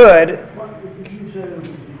good? You said it was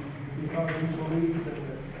because he believed in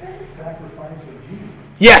the sacrifice of Jesus.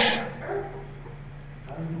 Yes.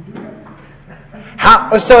 How did you do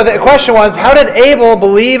that? So the question was, how did Abel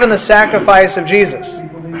believe in the sacrifice of Jesus? He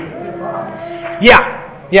believed in the promise.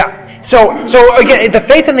 Yeah. So again, the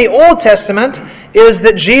faith in the Old Testament is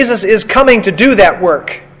that Jesus is coming to do that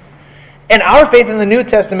work. And our faith in the New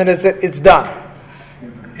Testament is that it's done.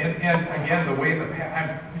 And again, the way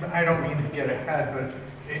I don't mean to get ahead, but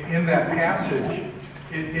in that passage,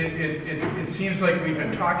 it seems like we've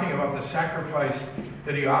been talking about the sacrifice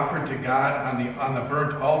that he offered to God on the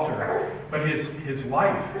burnt altar, but his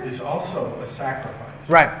life is also a sacrifice.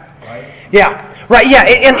 Right. Right? Yeah. Right. Yeah.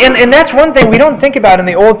 And that's one thing we don't think about in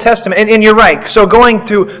the Old Testament. And you're right. So going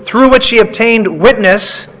through which he obtained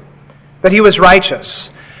witness that he was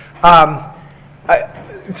righteous.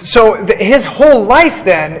 So his whole life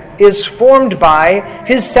then is formed by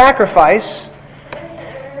his sacrifice.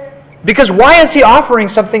 Because why is he offering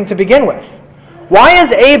something to begin with? Why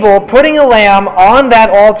is Abel putting a lamb on that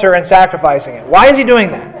altar and sacrificing it? Why is he doing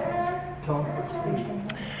that?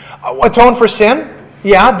 Atone for sin?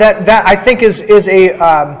 Yeah, that I think is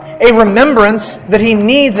a remembrance that he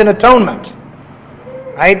needs an atonement.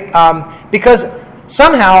 Right? Because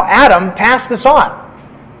somehow Adam passed this on.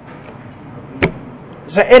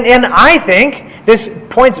 So, and I think This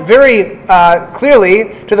points very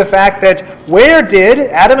clearly to the fact that where did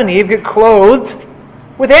Adam and Eve get clothed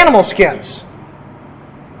with animal skins?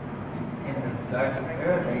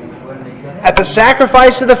 At the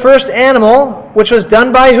sacrifice of the first animal, which was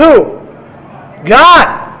done by who?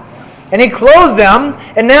 God. And He clothed them,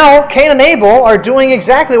 and now Cain and Abel are doing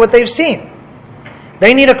exactly what they've seen.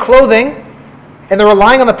 They need a clothing, and they're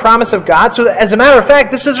relying on the promise of God. So as a matter of fact,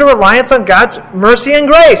 this is a reliance on God's mercy and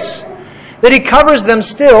grace. That He covers them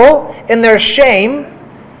still in their shame,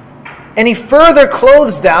 and He further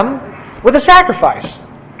clothes them with a sacrifice.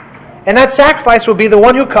 And that sacrifice will be the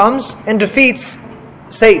one who comes and defeats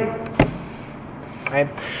Satan. Right?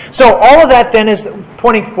 So all of that then is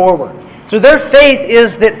pointing forward. So their faith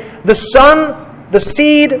is that the Son, the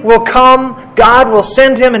seed will come, God will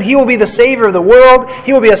send Him, and He will be the Savior of the world.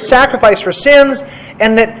 He will be a sacrifice for sins,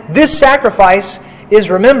 and that this sacrifice is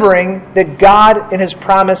remembering that God and His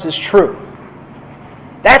promise is true.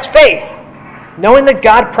 That's faith. Knowing that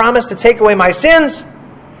God promised to take away my sins,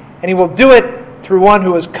 and He will do it through one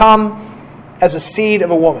who has come as a seed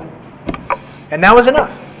of a woman. And that was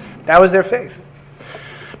enough. That was their faith.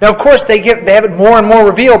 Now, of course, they have it more and more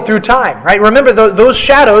revealed through time, right? Remember, those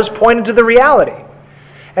shadows pointed to the reality.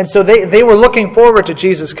 And so they were looking forward to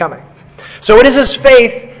Jesus coming. So it is his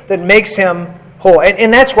faith that makes him whole.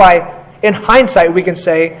 And that's why, in hindsight, we can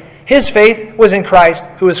say his faith was in Christ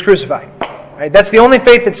who was crucified. Right? That's the only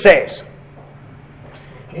faith that saves.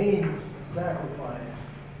 Cain's sacrifice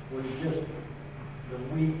was just the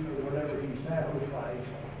wheat or whatever he sacrificed,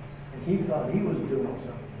 and he thought he was doing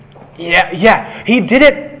something. Yeah. He did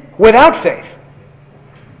it without faith.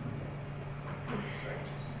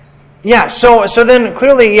 Yeah, so then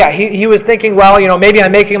clearly, he was thinking, well, maybe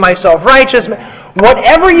I'm making myself righteous.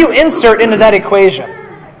 Whatever you insert into that equation,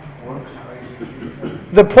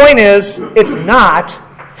 the point is, it's not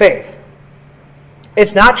faith.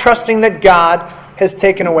 It's not trusting that God has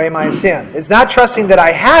taken away my sins. It's not trusting that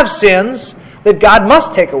I have sins that God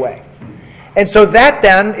must take away. And so that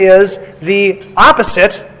then is the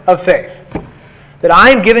opposite of faith. That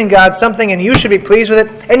I'm giving God something and you should be pleased with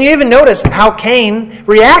it. And you even notice how Cain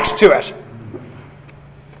reacts to it.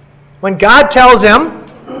 When God tells him,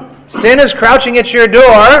 sin is crouching at your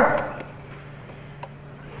door,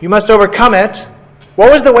 you must overcome it.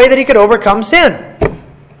 What was the way that he could overcome sin?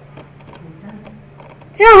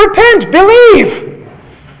 Yeah, repent, believe.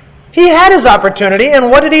 He had his opportunity,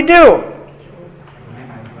 and what did he do?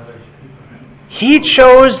 He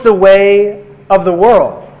chose the way of the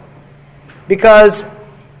world. Because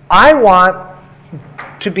I want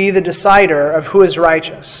to be the decider of who is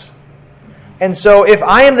righteous. And so if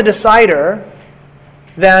I am the decider,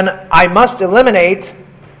 then I must eliminate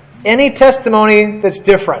any testimony that's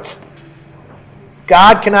different.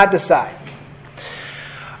 God cannot decide.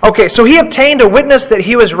 Okay, so he obtained a witness that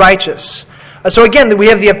he was righteous. So again, we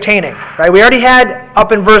have the obtaining. Right? We already had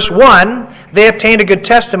up in verse 1, they obtained a good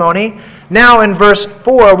testimony. Now in verse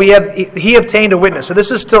 4, we have he obtained a witness. So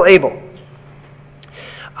this is still Abel.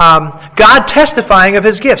 God testifying of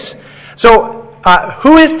his gifts. So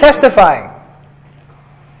who is testifying?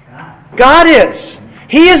 God is.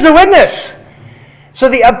 He is the witness. So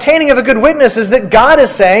the obtaining of a good witness is that God is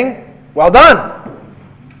saying, well done.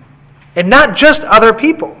 And not just other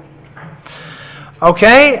people.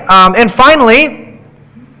 Okay? And finally,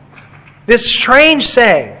 this strange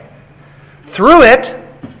saying, through it,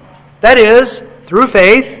 that is, through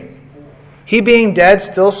faith, he being dead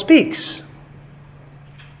still speaks.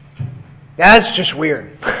 That's just weird.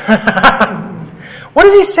 What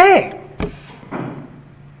does he say?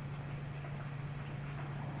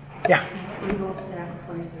 Yeah. Evil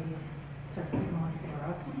sacrifices testimony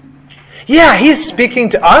for us. Yeah, he's speaking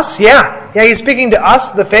to us. Yeah, he's speaking to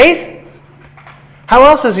us, the faith. How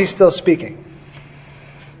else is he still speaking?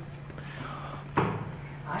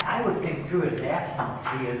 I would think through his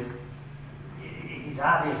absence, he's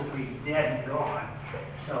obviously dead and gone.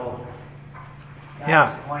 So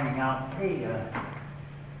God is pointing out, hey,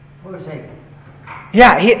 where's Abel?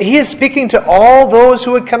 Yeah, he is speaking to all those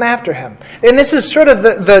who would come after him. And this is sort of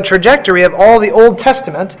the trajectory of all the Old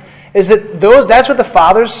Testament, is that that's what the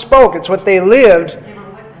fathers spoke. It's what they lived.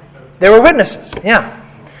 They were witnesses, yeah.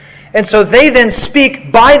 And so they then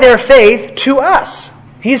speak by their faith to us.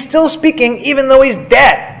 He's still speaking even though he's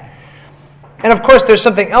dead. And of course there's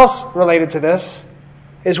something else related to this,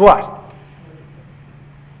 is what?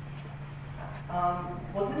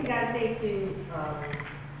 Well, didn't God say to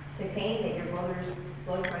Cain that your brother's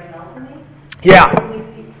blood cried out for me? Yeah.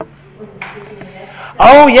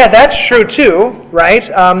 Oh, yeah, that's true too, right?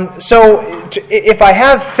 So if I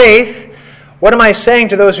have faith, what am I saying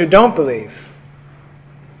to those who don't believe?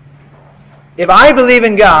 If I believe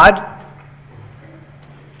in God,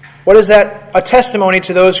 what is that a testimony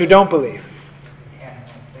to those who don't believe?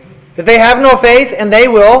 That they have no faith and they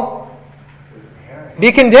will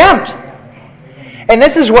be condemned. And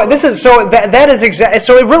this is so that is exactly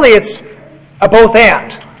so. It's a both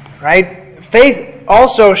and, right? Faith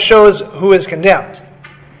also shows who is condemned,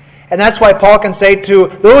 and that's why Paul can say to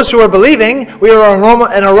those who are believing, we are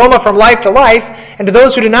an aroma from life to life, and to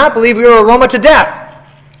those who do not believe, we are an aroma to death.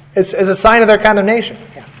 It's a sign of their condemnation.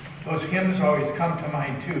 Yeah. Those hymns always come to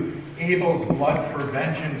mind too. Abel's blood for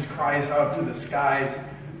vengeance cries out to the skies,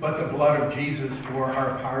 but the blood of Jesus for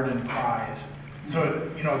our pardon cries. So,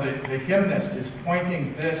 the hymnist is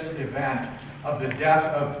pointing this event of the death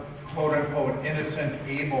of quote-unquote innocent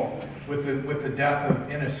Abel with the death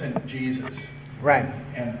of innocent Jesus. Right.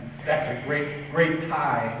 And that's a great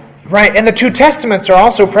tie. Right, and the two testaments are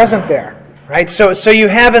also present there. Right? So you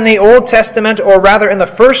have in the Old Testament, or rather in the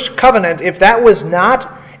first covenant, if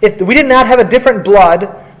we did not have a different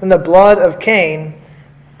blood than the blood of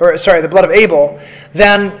the blood of Abel,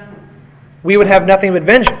 then we would have nothing but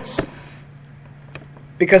vengeance.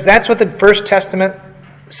 Because that's what the First Testament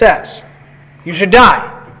says. You should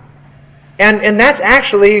die. And that's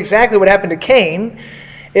actually exactly what happened to Cain,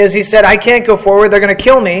 is he said, I can't go forward, they're going to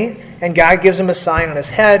kill me, and God gives him a sign on his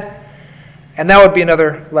head, and that would be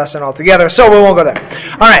another lesson altogether, so we won't go there.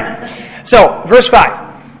 All right, so verse 5.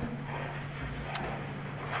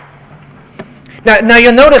 Now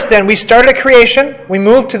you'll notice then, we started at creation, we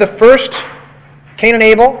moved to the first Cain and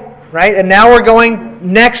Abel, right, and now we're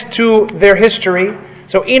going next to their history.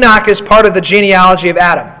 So Enoch is part of the genealogy of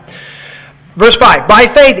Adam. Verse 5, by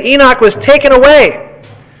faith Enoch was taken away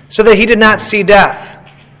so that he did not see death,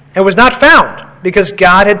 and was not found because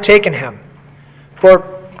God had taken him.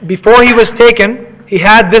 For before he was taken, he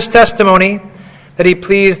had this testimony that he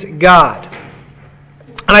pleased God.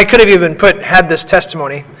 And I could have even had this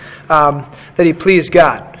testimony that he pleased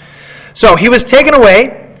God. So he was taken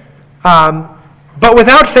away, but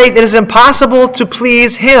without faith it is impossible to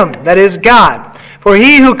please him, that is God. For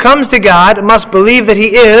he who comes to God must believe that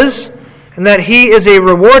he is, and that he is a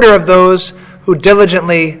rewarder of those who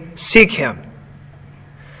diligently seek him.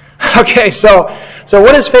 Okay, so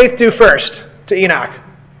what does faith do first to Enoch?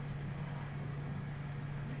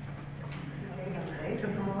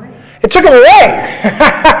 It took him away.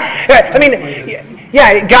 I mean,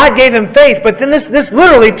 yeah, God gave him faith, but then this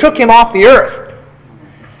literally took him off the earth.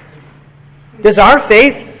 Does our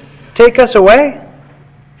faith take us away?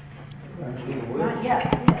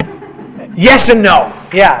 Yes and no.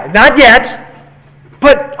 Yeah, not yet,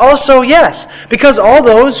 but also yes. Because all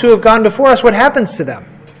those who have gone before us, what happens to them?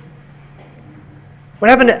 What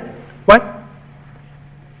happened to... What?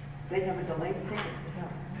 They have a delayed ticket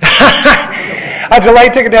to heaven. A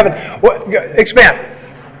delayed ticket to heaven. Expand.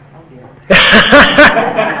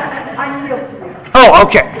 I yield to you. Oh,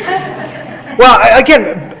 okay. Well,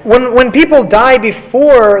 again, when people die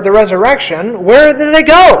before the resurrection, where do they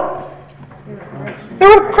go?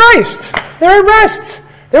 They're with Christ. They're at rest.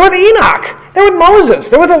 They're with Enoch. They're with Moses.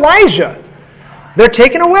 They're with Elijah. They're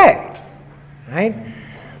taken away. Right?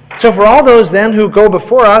 So for all those then who go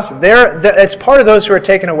before us, it's part of those who are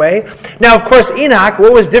taken away. Now, of course, Enoch,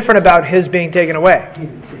 what was different about his being taken away?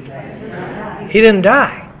 He didn't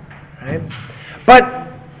die. Right? But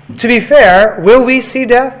to be fair, will we see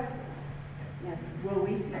death? Will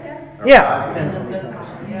we see that? Yeah.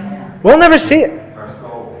 We'll never see it.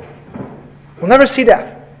 We'll never see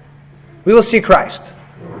death. We will see Christ.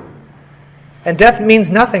 And death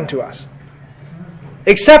means nothing to us.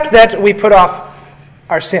 Except that we put off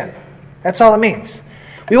our sin. That's all it means.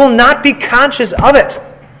 We will not be conscious of it.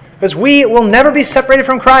 Because we will never be separated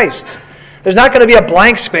from Christ. There's not going to be a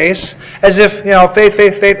blank space as if,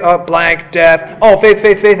 faith, oh, blank, death, oh,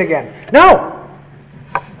 faith again. No.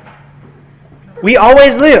 We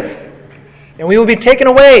always live. And we will be taken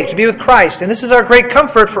away to be with Christ. And this is our great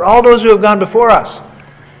comfort for all those who have gone before us.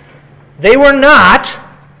 They didn't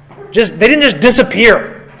just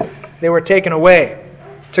disappear. They were taken away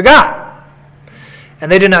to God.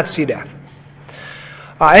 And they did not see death.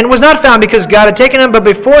 And was not found because God had taken him, but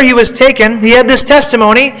before he was taken, he had this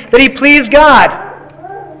testimony that he pleased God.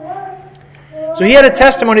 So he had a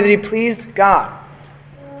testimony that he pleased God.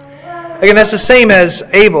 Again, that's the same as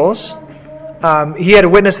Abel's. He had a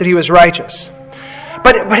witness that he was righteous.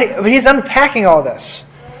 But he's unpacking all this.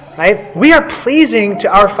 Right? We are pleasing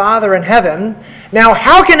to our Father in heaven. Now,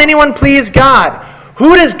 how can anyone please God?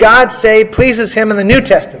 Who does God say pleases him in the New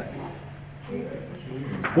Testament?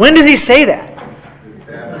 When does he say that?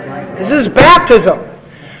 This is baptism.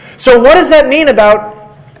 So what does that mean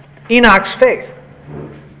about Enoch's faith?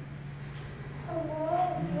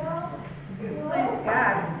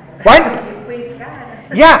 What? Please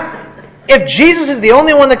God. Yeah. If Jesus is the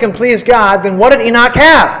only one that can please God, then what did Enoch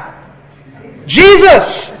have?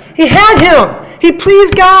 Jesus. He had him. He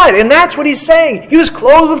pleased God, and that's what he's saying. He was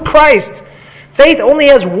clothed with Christ. Faith only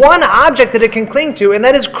has one object that it can cling to, and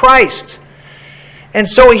that is Christ. And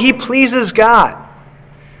so he pleases God.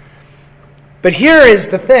 But here is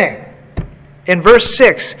the thing. In verse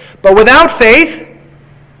 6, but without faith,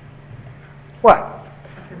 what?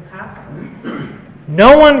 It's impossible.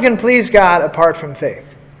 No one can please God apart from faith.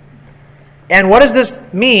 And what does this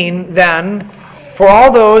mean then for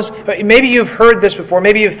all those, maybe you've heard this before,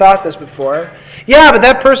 maybe you've thought this before. Yeah, but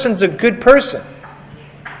that person's a good person.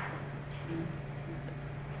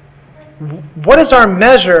 What is our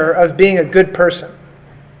measure of being a good person?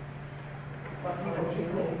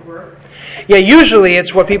 Yeah, usually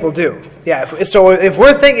it's what people do. Yeah,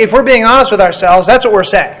 if we're being honest with ourselves, that's what we're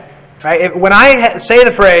saying. Right? When I say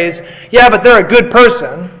the phrase, yeah, but they're a good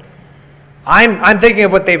person, I'm thinking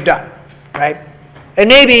of what they've done. Right? And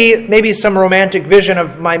maybe some romantic vision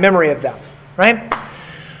of my memory of them. Right?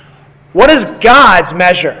 What is God's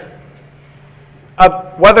measure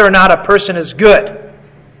of whether or not a person is good?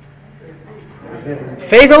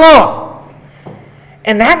 Faith alone.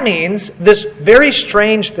 And that means this very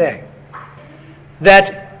strange thing,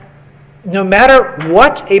 that no matter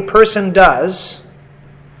what a person does,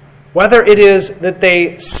 whether it is that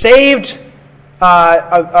they saved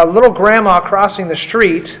a little grandma crossing the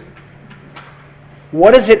street,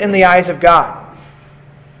 what is it in the eyes of God?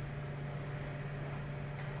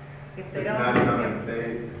 It's not common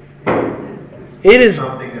faith. It is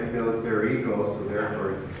something that fills their ego, so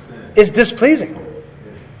therefore it's a sin. It's displeasing.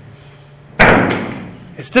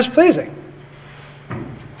 It's displeasing.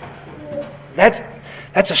 That's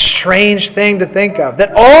a strange thing to think of.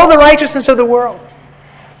 That all the righteousness of the world,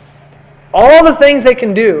 all the things they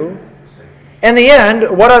can do, in the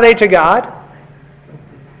end, what are they to God?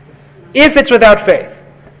 If it's without faith,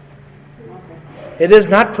 it does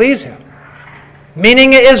not please Him.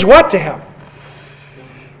 Meaning it is what to Him?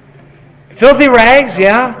 Filthy rags,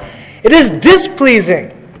 yeah. It is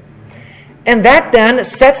displeasing. And that then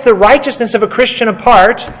sets the righteousness of a Christian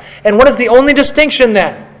apart. And what is the only distinction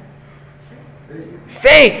then?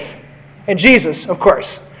 Faith. And Jesus, of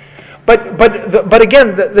course. But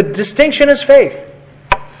again, the distinction is faith.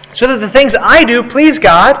 So that the things I do please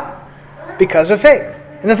God because of faith.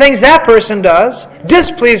 And the things that person does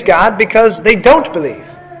displease God because they don't believe.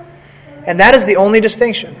 And that is the only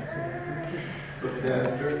distinction. But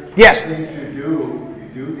Pastor, yes. The things you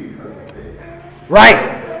do because of faith.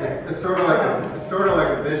 Right. It's sort of like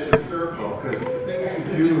a vicious circle, because the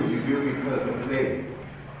things you do because of faith.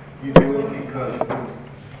 You do it because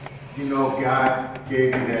you know God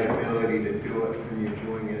gave you that ability to do it, and you're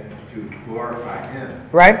doing it to glorify Him.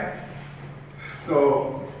 Right.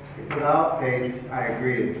 So without faith, I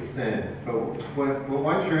agree it's a sin. But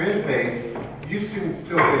once you're in faith, you shouldn't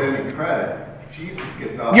still get any credit. Jesus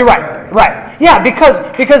gets all You're the right. credit. Right. Yeah,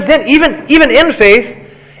 because then even in faith,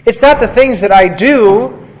 it's not the things that I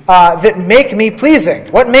do that make me pleasing.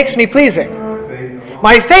 What makes me pleasing?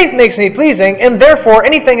 My faith makes me pleasing, and therefore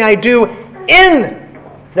anything I do in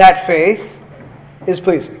that faith is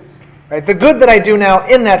pleasing. Right? The good that I do now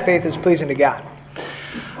in that faith is pleasing to God.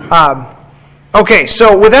 Okay,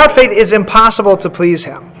 so without faith it's impossible to please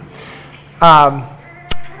Him.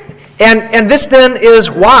 And this then is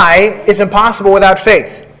why it's impossible without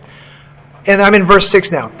faith. And I'm in verse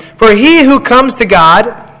 6 now. For he who comes to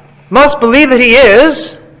God must believe that He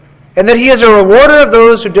is, and that He is a rewarder of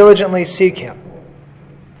those who diligently seek Him.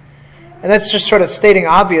 And that's just sort of stating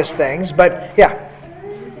obvious things, but yeah. I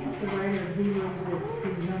think the writer of Hebrews is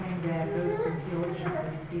presuming that those who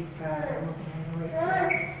diligently seek God are looking in the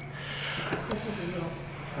right places. This is a little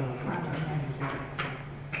problematic.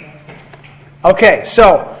 Okay,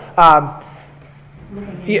 so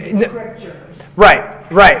Looking in the scriptures. right.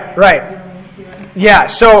 Yeah.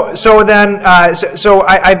 So then,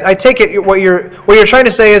 I take it what you're trying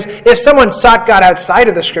to say is, if someone sought God outside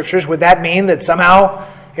of the scriptures, would that mean that somehow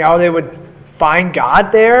they would find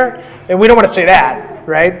God there? And we don't want to say that,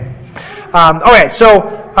 right? Okay.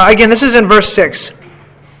 So again, this is in verse 6.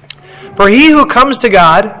 For he who comes to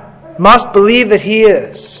God must believe that He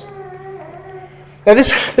is. Now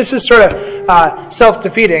this is sort of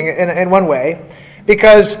self-defeating in one way,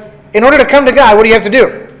 because in order to come to God, what do you have to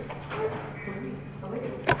do?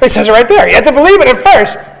 It says it right there. You have to believe in it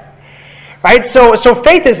first. Right? So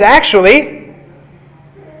faith is actually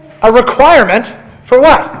a requirement for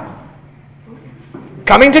what?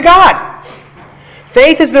 Coming to God.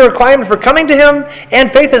 Faith is the requirement for coming to Him,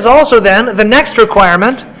 and faith is also then the next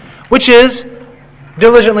requirement, which is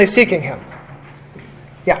diligently seeking Him.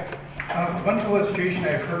 Yeah.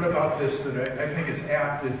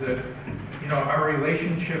 talked is that, our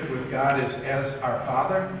relationship with God is as our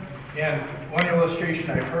Father. And one illustration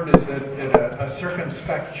I've heard is that a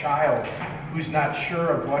circumspect child who's not sure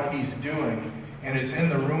of what he's doing and is in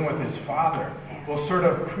the room with his father will sort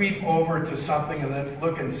of creep over to something and then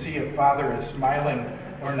look and see if father is smiling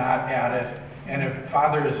or not at it. And if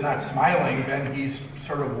father is not smiling, then he's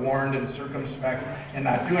sort of warned and circumspect and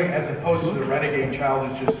not doing, as opposed to the renegade child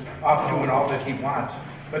who's just off doing all that he wants.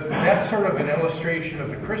 But that's sort of an illustration of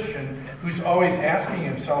the Christian who's always asking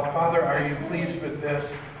himself, Father, are you pleased with this?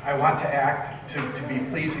 I want to act to be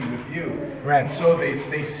pleasing with you. Right. And so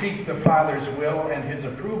they seek the Father's will and his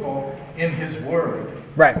approval in his word.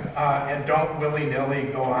 Right. And don't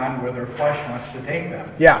willy-nilly go on where their flesh wants to take them.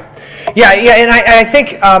 Yeah. And I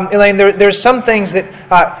think, Elaine, there's some things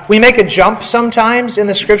that we make a jump sometimes in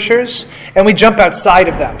the Scriptures, and we jump outside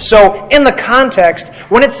of them. So in the context,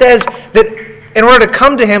 when it says that in order to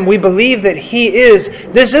come to him, we believe that he is,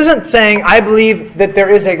 this isn't saying, I believe that there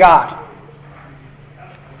is a God.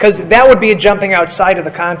 Because that would be a jumping outside of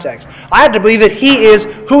the context. I have to believe that he is,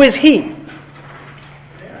 who is he?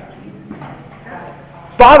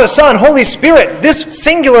 Father, Son, Holy Spirit, this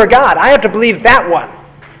singular God. I have to believe that one.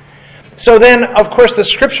 So then, of course, the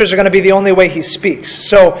Scriptures are going to be the only way he speaks.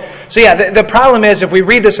 So the problem is if we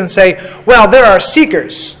read this and say, well, there are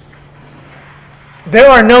seekers. There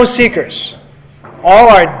are no seekers. All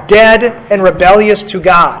are dead and rebellious to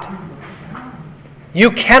God.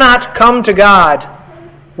 You cannot come to God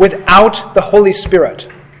without the Holy Spirit.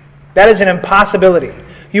 That is an impossibility.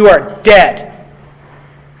 You are dead.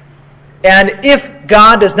 And if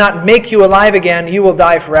God does not make you alive again, you will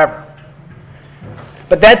die forever.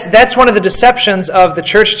 But that's one of the deceptions of the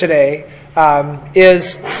church today,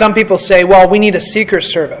 is some people say, well, we need a seeker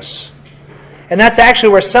service. And that's actually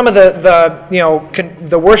where some of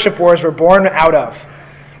the worship wars were born out of.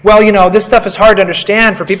 Well, this stuff is hard to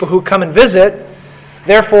understand for people who come and visit.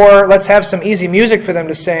 Therefore, let's have some easy music for them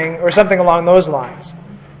to sing, or something along those lines.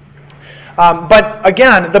 But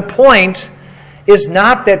again, the point is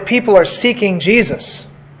not that people are seeking Jesus.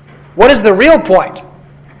 What is the real point?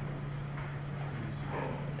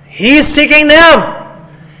 He's seeking them.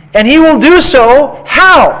 And he will do so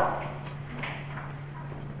how?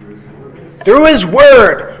 Through his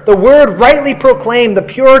word. The word rightly proclaimed, the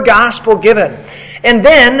pure gospel given. And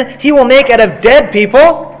then he will make out of dead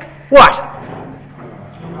people, what?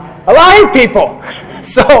 Alive people.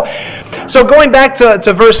 So going back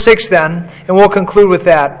to verse 6 then, and we'll conclude with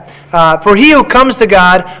that. For he who comes to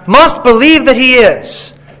God must believe that he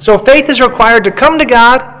is. So faith is required to come to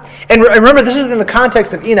God. And remember, this is in the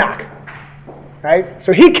context of Enoch. Right?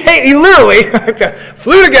 So he literally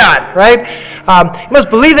flew to God. Right? He must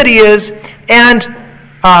believe that he is, and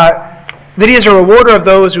that he is a rewarder of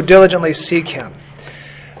those who diligently seek him.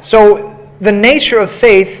 So the nature of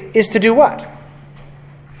faith is to do what?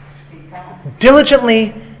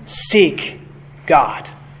 Diligently seek God.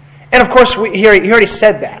 And of course, he already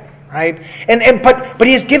said that, right? But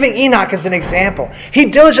he is giving Enoch as an example. He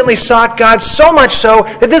diligently sought God so much so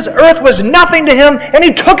that this earth was nothing to him, and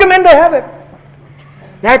he took him into heaven.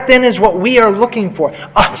 That then is what we are looking for.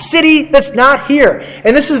 A city that's not here.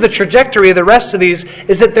 And this is the trajectory of the rest of these,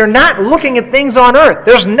 is that they're not looking at things on earth.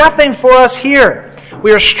 There's nothing for us here.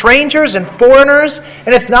 We are strangers and foreigners,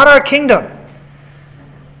 and it's not our kingdom.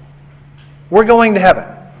 We're going to heaven.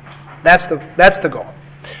 That's the goal.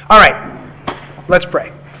 All right, let's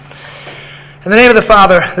pray. In the name of the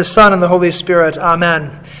Father, the Son, and the Holy Spirit,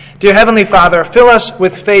 amen. Dear Heavenly Father, fill us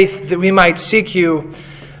with faith that we might seek you.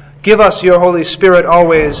 Give us your Holy Spirit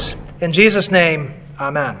always. In Jesus' name,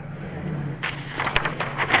 amen.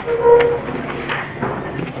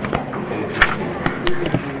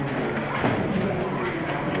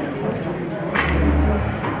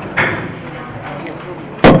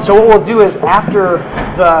 So what we'll do is after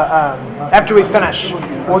we finish,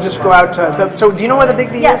 we'll just go out to. So do you know where the Big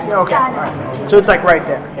B is? Yes. Okay. Yeah. All right. So it's like right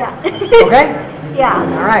there. Yeah. Okay. Yeah.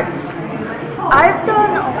 All right. I've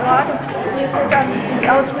done a lot of research on the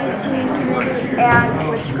LGBT community and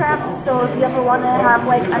witchcraft. So if you ever want to have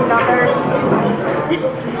like a really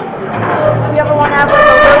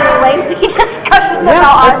lengthy discussion Yeah,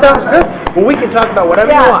 about that sounds good. Well, we can talk about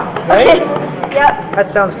whatever you want, right? Okay. Yep. That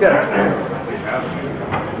sounds good.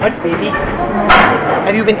 What, baby?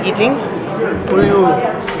 Have you been eating?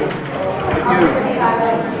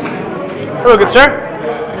 Hello, good sir.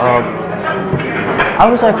 I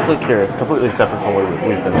was actually curious, completely separate from what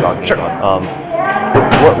we've been talking about.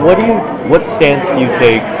 What stance do you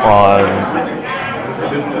take on,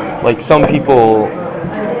 like, some people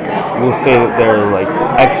will say that they're like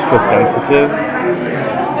extra sensitive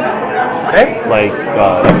Okay. Like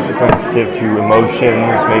extra sensitive to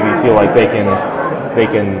emotions, maybe feel like they can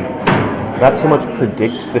not so much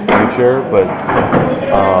predict the future, but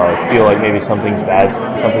feel like maybe something bad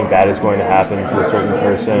is going to happen to a certain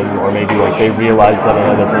person, or maybe like they realize that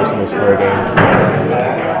another person is hurting.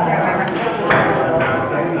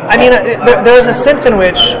 I mean, there's a sense in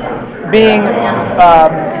which, being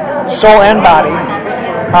soul and body,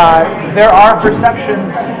 there are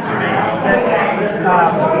perceptions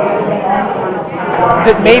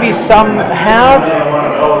that maybe some have,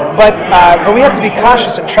 but we have to be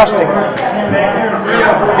cautious and trusting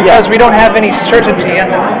because we don't have any certainty in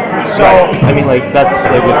them. So I mean, like that's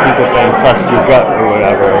like with people saying trust your gut or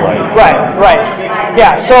whatever. Like right.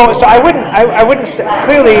 Yeah. So I wouldn't say,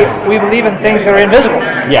 clearly we believe in things that are invisible.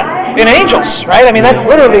 Yeah. In angels, right? I mean, that's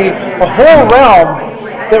literally a whole realm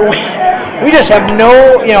that we just have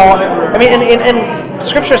no, I mean, and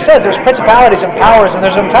Scripture says there's principalities and powers, and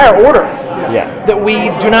there's an entire order that we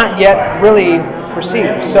do not yet really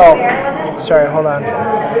perceive. So, sorry, hold on.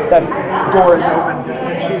 That door is open.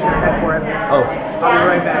 She's going to head for it. Oh. I'll be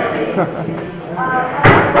right back.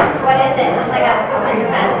 What is it? Just like a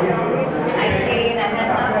fest? Ice skating, that kind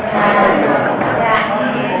of stuff? Yeah.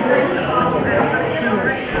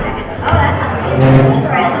 Oh, that sounds good.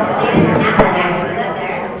 Right, look, they didn't have an actually live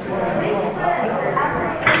there.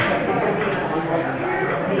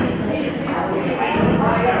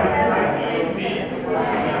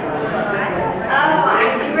 Oh, I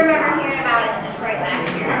do remember hearing about it in Detroit last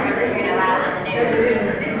year. I remember hearing about it on the news.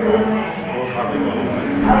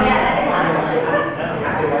 Oh, yeah, that'd be fun.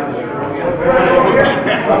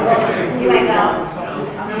 You might go.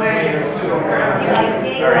 Do you like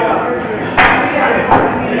skating?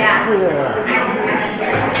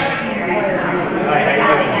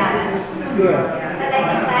 Yeah. Because I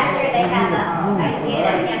think last year they had the ice skate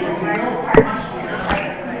at Campus Marshall Park.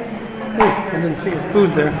 I didn't see his food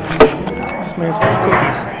there. Smells like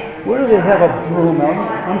cookies. Where do they have a broom out?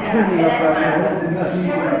 I'm cleaning up after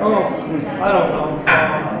Oh, I don't know.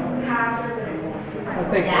 I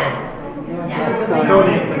think the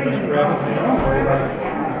custodian can just grab it.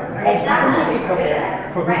 It's not.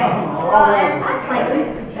 Right. Well, and plus, like,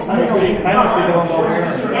 I know she don't know.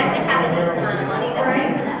 you have to have a decent amount of money to pay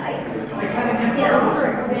for that ice.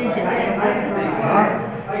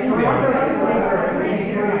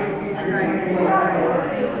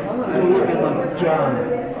 Look at John.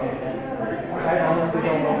 I honestly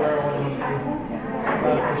don't know where I was looking.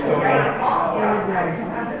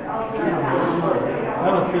 I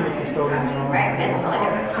don't see the custodians around. Right, it's totally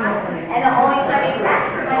different. And the only time you crack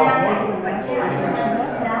money on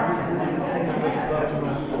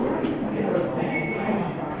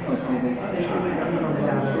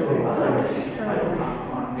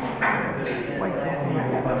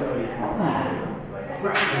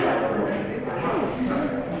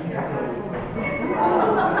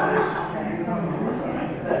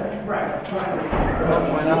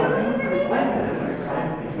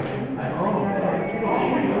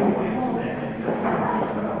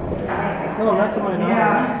No, not to my knowledge.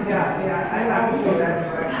 Yeah, I would go that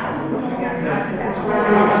direction.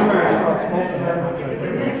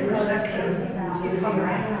 Because his perception is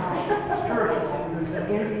spiritual.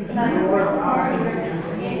 Your power to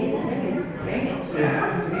see angels. You can see angels.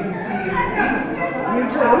 You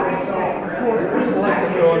too. Just like to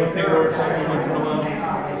throw in the finger or something once in a while.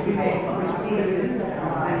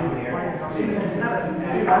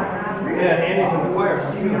 Yeah, Andy's in the choir.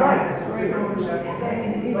 Right, that's great.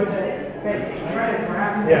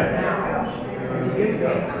 Yeah.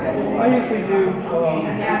 I usually do 10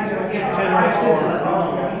 minutes or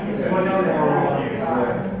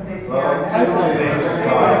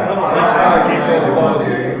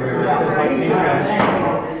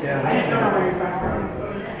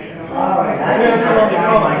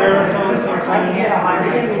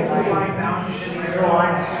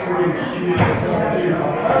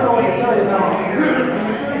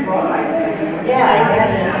Yeah, I had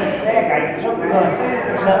it sick. I took the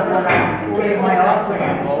stuff when I gave my offering.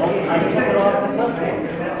 I took it off the subject.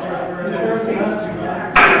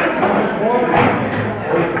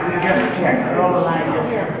 Just check. Roll the line.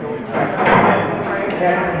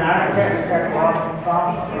 Check the not check. Check off the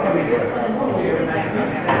top.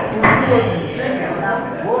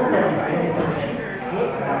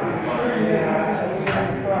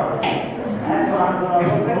 That's what I'm going to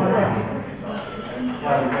look for.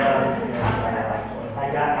 I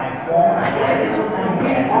got my phone, I got this one,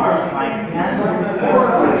 my piano,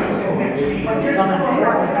 some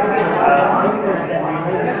important papers that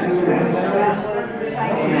related to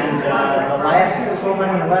and the last so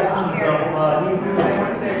many lessons of Hebrew.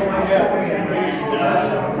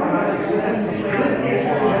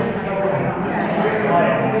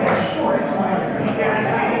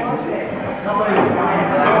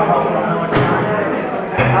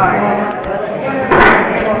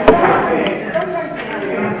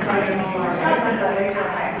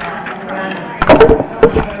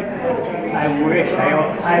 I wish, I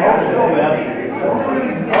hope so.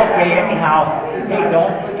 Okay, anyhow, hey,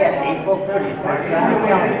 don't forget, April 30th, mark it on your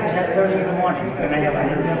calendar, 10:30 in the morning, we're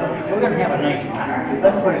gonna have a nice time.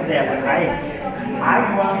 Let's put it that way. I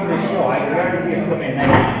run the show, I guarantee it's gonna be a nice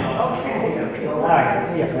time. All right,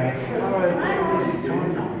 see you, Frank.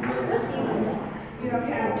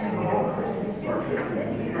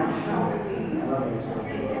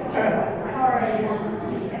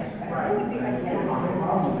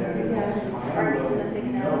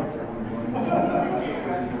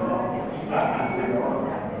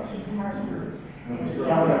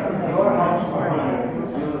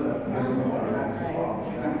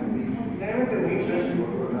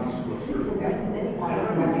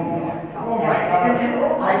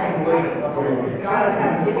 I can wait.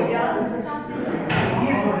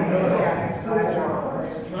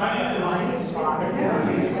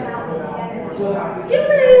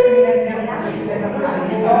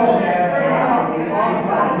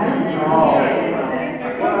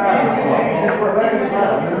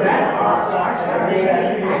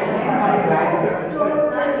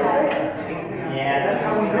 Yeah, that's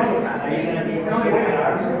how we know. Are you going to be something?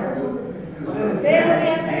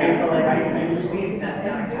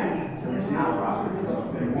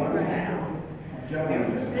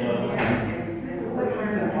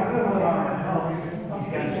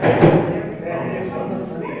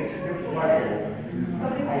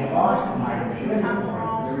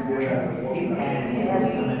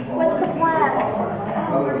 What's the plan?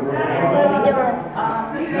 What are we doing?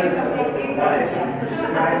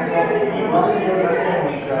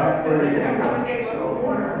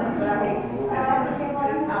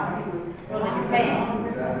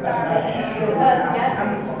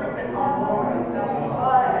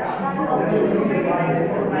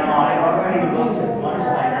 I already looked at one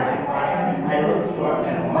time. I looked for it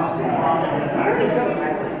and I left it in the office. I looked at the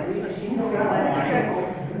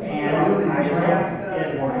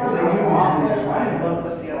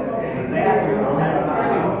bathroom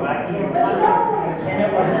and it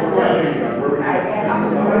was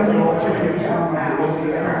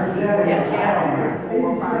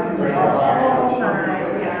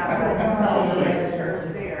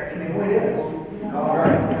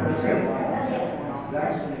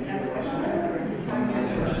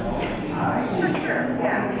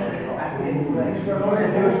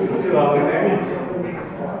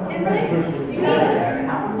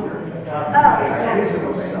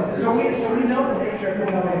So we know the nature of the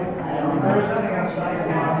building. There's nothing outside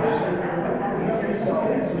the office.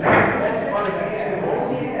 That's part of it.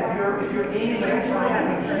 If you're aiming at trying to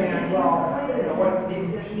understand, well, what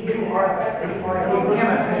you are the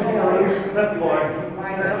chemist, use clipboard.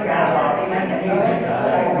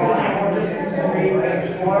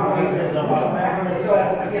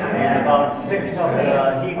 And about 6 of the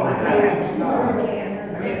people.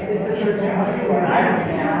 Is the church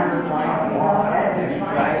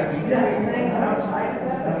sense things outside of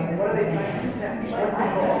that? I mean, what are they trying to sense? What's the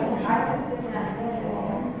goal?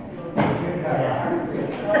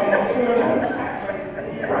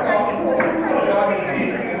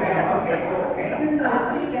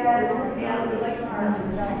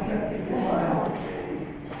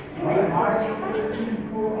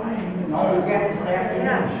 Oh, we got this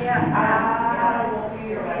afternoon.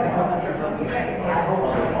 I hope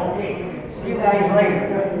so. Okay. See you guys later.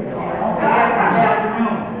 Don't forget this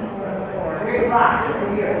afternoon. 3 o'clock.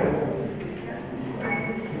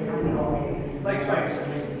 Like spikes. I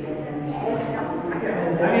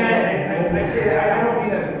mean, I say that, I don't mean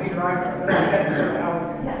that as a big driver, but that's sort of how.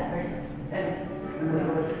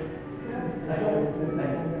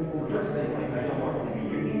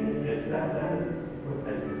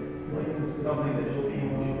 Something that you'll be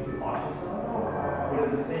cautious of, but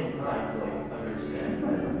at the same time, like, understand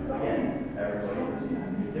that, again, everybody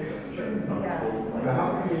is different. Some people, like, But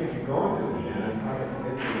how can you go into the dance? How does it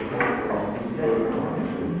get to the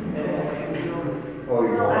Oh, you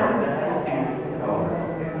go.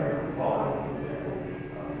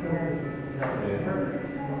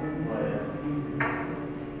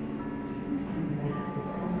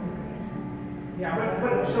 Yeah,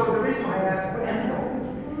 but so the reason I asked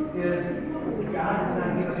is God has not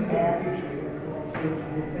given us all the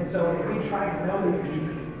future. And so if we try to know the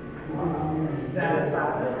future, then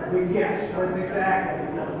we guess what's exactly.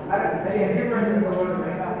 Have you read the Lord of the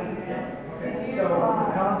Rings? Okay, so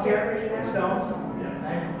Palantir, stones.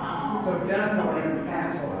 So definitely in the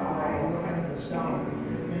Passover, right? He's looking at the stone.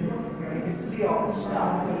 And he can see all the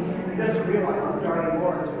stuff. He doesn't realize the dark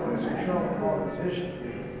Lord is going to show him all this vision.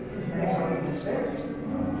 And so he despairs.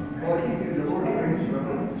 Well, the Lord brings you up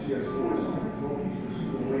to CS4, this is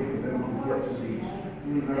a way for them to get to see,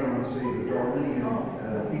 I don't want to say the Darwinian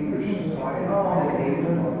English society,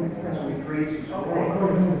 and so he creates his own.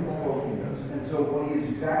 And so what he is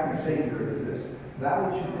exactly saying here is this: that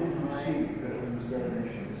which you think you see in this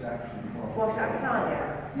definition is actually from. Well, I'm telling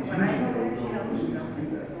you, when I go to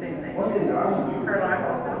the same thing. One thing that I would do. Her life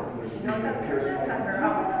also. She knows how to put that on her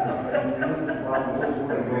up.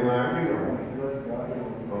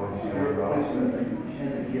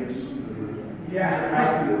 And the gifts. Yeah. The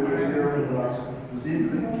pastor that was there with us was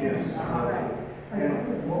into the gifts. And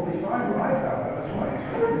what we find, what I found out, that's why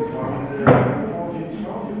he's talking to theology and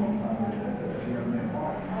astrology one time.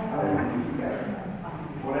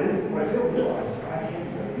 What I didn't realize, I can't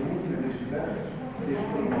do that. The only thing that makes you better is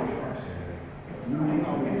putting more Christ. You need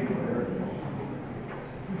to be there.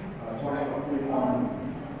 Talks about putting on,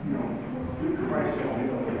 good Christ on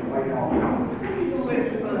the light out.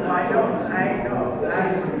 I know. This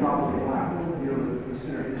is the top of the line. The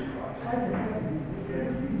sinner is Christ.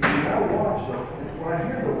 And you gotta watch though. What I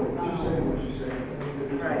hear though, just saying what you say,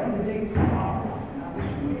 you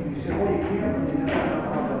say, well, you can't really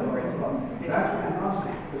that's what the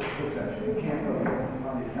Gnostic puts at you. You can't really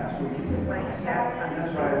find it. That's what he gets it.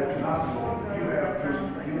 That's why the Gnostic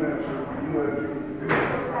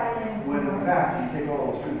when in fact you take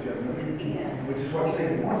all those truths you have nothing, which is what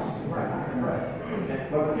Satan wants us to do.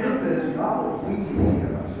 Right. But the truth is not what we see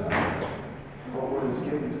in ourselves, but what is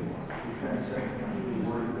given to us to transcend the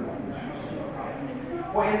word of God.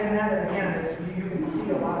 Well, and that again, is you can see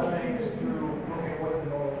a lot of things through looking at what's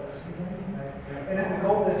the goal is. And if the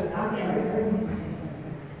goal is not true,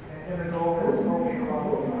 and the goal is okay,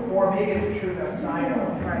 or maybe it's a truth outside of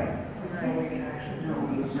what we can actually do.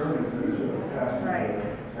 The sermons that are sort of passed. Right.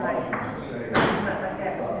 To say, It's not like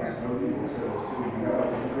that. no people say it's true. You got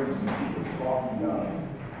a person who's talking about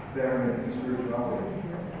bearing and spirituality.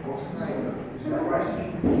 What's the sinner? Is that Christ?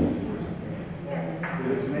 If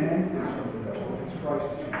it's man, it's from the devil. If it's Christ,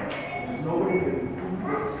 it's from God. There's nobody that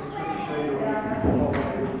gets the scripture say or all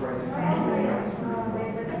that is Christ.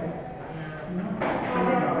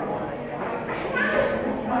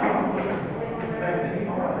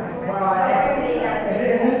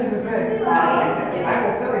 And this is the thing. I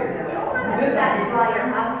will tell you. This That's why you're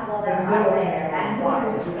comfortable that I'm there. That's why.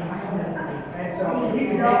 And so he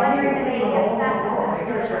can make where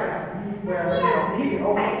he can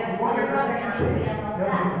open 100% sure.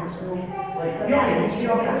 You see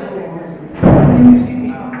all kinds of things. You see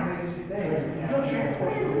people, you see things. You don't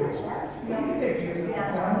transport your response. You take Jesus.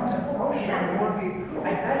 Oh, sure. I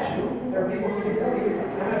bet you there are people who can tell you,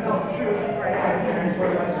 I'm going to tell the truth. I can transport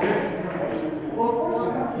my spirit. Well, of course you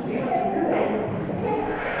have. The answer is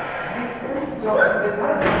so it's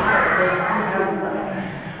not a denial because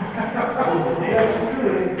That's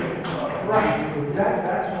true. Right.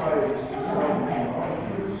 That's why it's so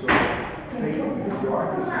they don't use the art.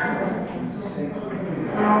 It's the same sort of thing.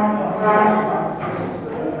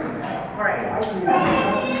 Right.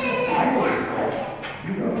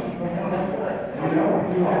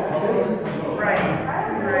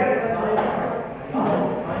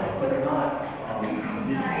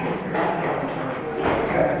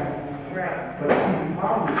 But see, the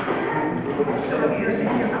problem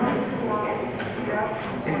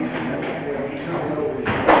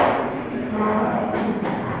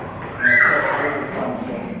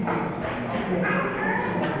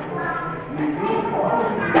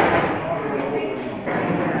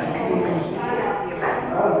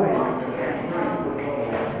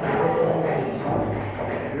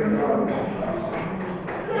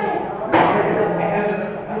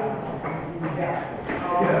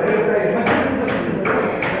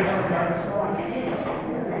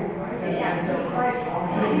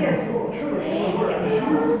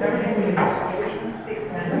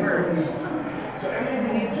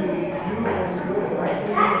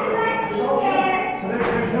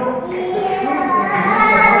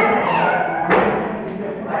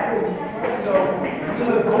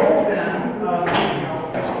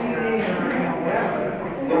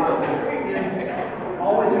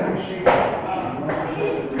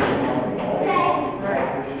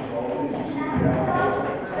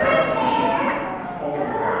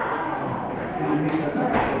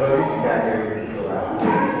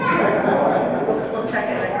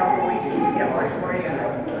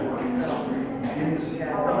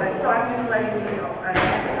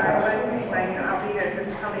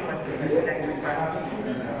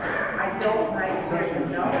don't like, there's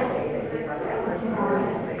another way to do that person,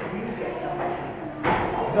 that you get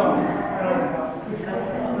somebody. So,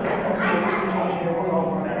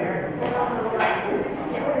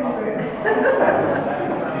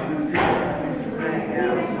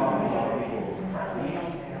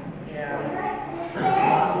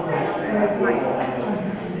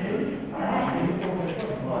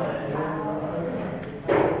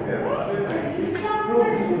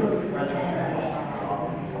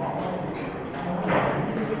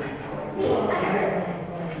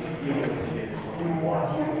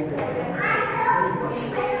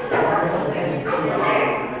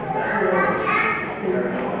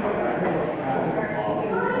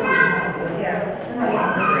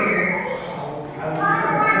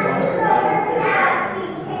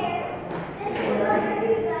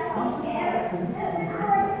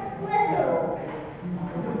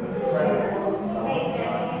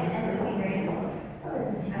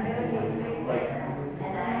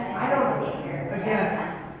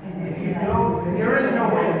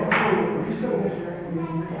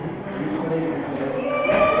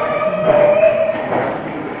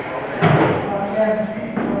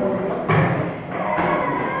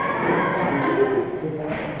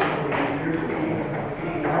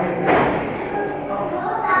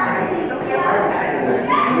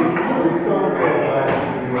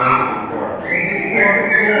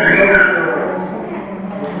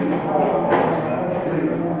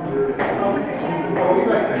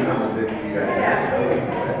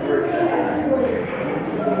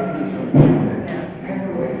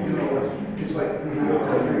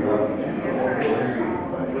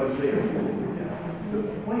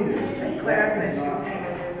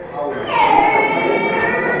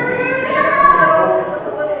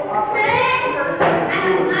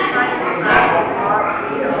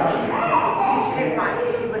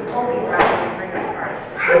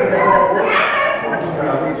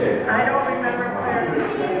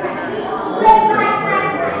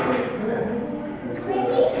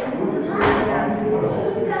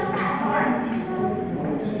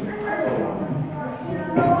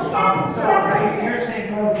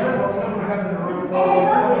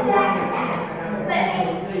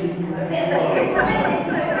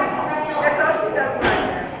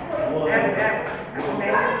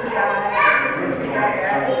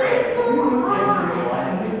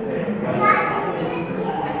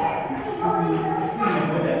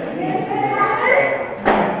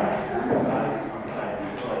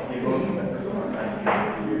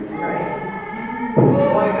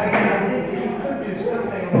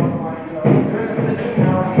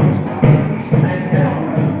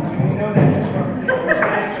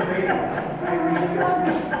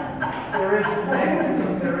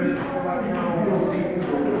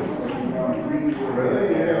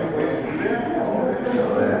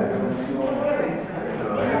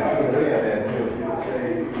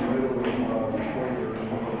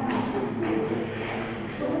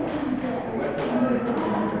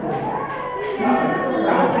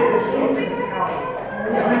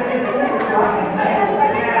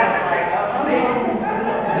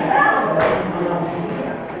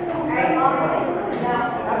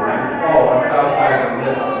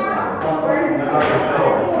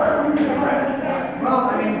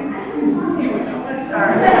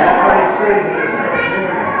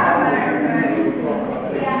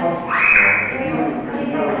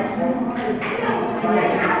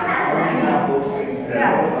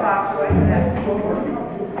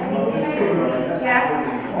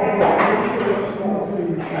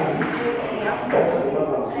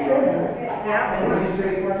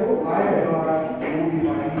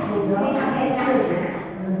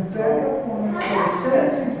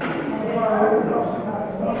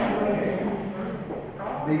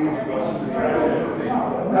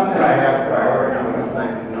 Not that I have priority, but it's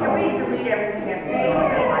nice to know. Can we delete everything and say?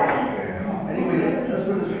 Anyways, just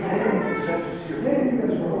for this consensus here.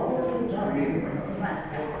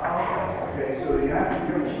 Okay, so you have to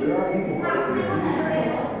be careful. There are people who are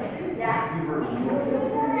you've heard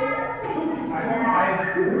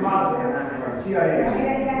of CIA.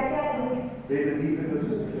 David Deacon was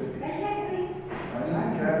his certificate. I said,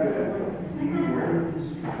 caveat, he wears this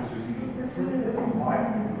because he's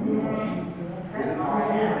mine. Is it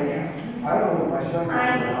possible? I don't know if my son goes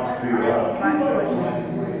to the house to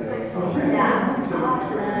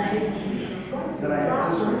then I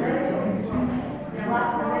have this one here.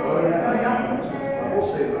 I will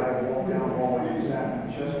say that I walked down the hall and just sat in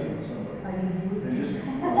the chest game with somebody. And just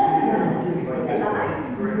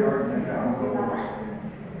very hard to think out.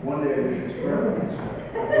 One day I did an experiment.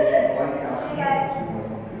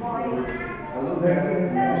 I looked at it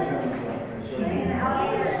and I just kind of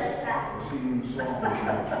singing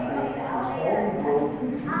songs. All the world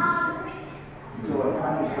until I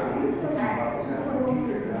finally started really thinking about this, and I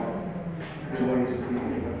figured out the ways of being.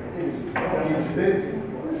 He's busy.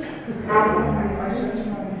 I said,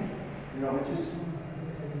 it just,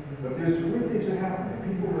 but there's weird things that happen.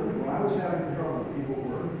 People were, when I was having trouble, people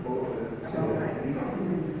were saying that,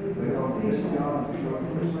 things beyond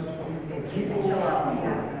Christmas. People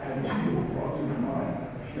had these beautiful thoughts in their mind,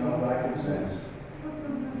 that I could sense.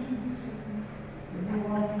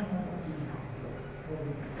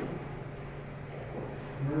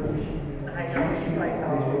 I know she likes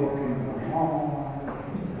all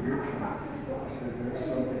I said, there's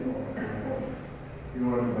something. You know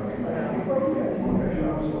what I mean? I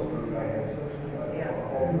shot myself because I had such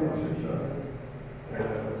it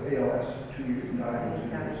was ALS, 2 years, 9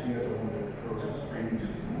 years, she had one that frozen screens.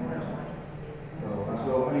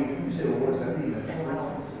 So, I mean, you say, well, what does that mean? It's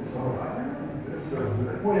all right.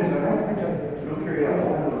 The point is, I don't carry out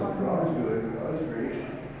all those. God is good, God is great.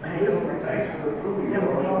 Thanks for the food.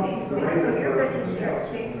 So you're Richard Sherrill,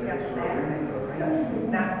 Stacy's got the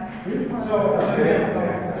back. So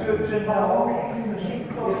she's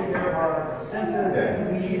closer to our senses and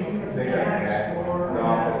we can explore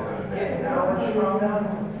get knowledge from them.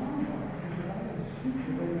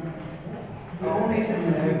 The only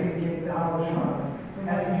senses you can get knowledge from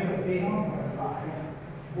as a human being.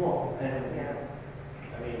 Well,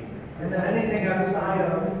 and then anything outside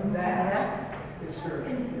of that is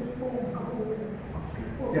spiritual.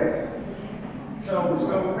 Yes. So I'm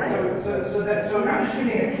just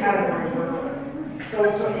giving a category for so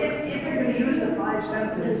if you're going to use the five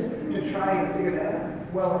senses to try and figure that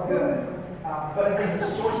out, well and good. But again, the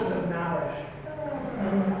sources of knowledge,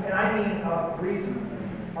 and I mean of reason,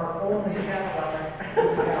 are only kept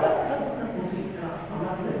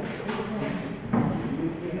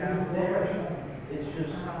It's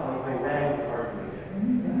just like that argument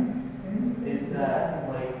is that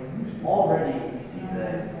like already you see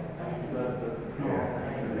that the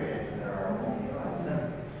there are only five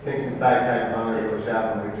senses. Take some backpack money to go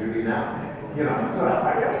shopping with Judy now. So I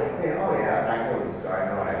go to the store, I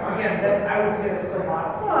know what I want. Again, I would say that's still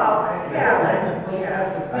model. Well, yeah.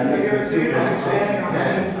 I think you see it in 60-10.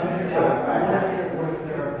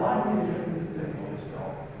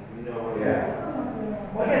 Yeah.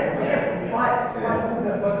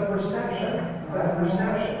 But the perception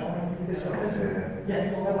is physical. Yes,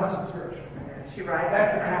 unless it's spiritual. She rides.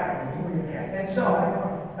 That's the category. And so,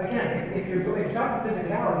 again, if you're talking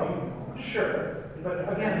physicality, sure. But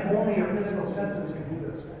again, only your physical senses can do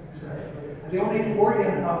those things. The only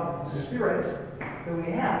organ of spirit that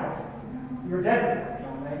we have, you're dead.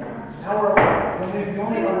 However, the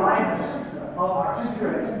only aliveness of our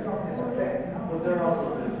spirit is our faith. But they're also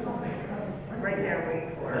physical things. Right there, wait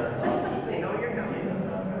for it. They know you're coming.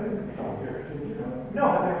 No,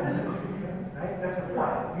 but they're physical. Right? That's the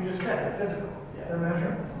point. You just said they're physical. They're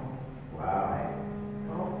measurable. Wow.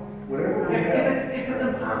 If it's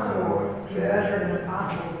impossible to measure and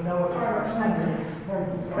impossible to know what our senses,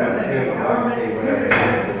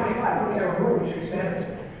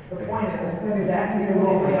 the point is that's the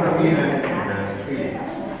only way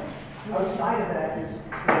outside of that is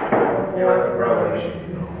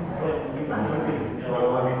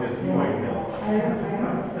let me just point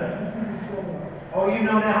oh, you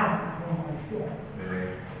know now.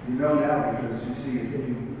 You know now because you see, if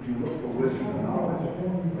you look for wisdom and knowledge,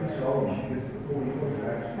 like Solomon, she gets to the point where you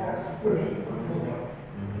actually ask the question.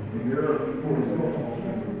 In your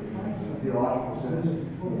theological sense,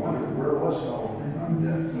 you wonder where was Solomon on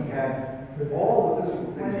death? He had all the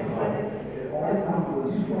physical things in life. All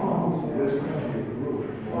was promised the wisdom of the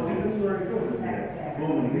ruler. Well, he was very good.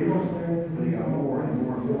 Boom, he was there, but he got more and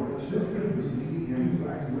more and more. The system was leading him to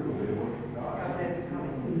act literally work for God.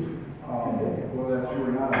 Well, that's true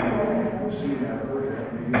or not. I've seen that, heard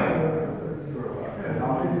that. Maybe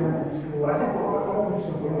but I think what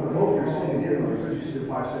both you're saying is, because you said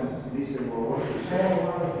five senses, and he said, well, what you're saying,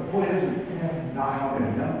 the point isn't not how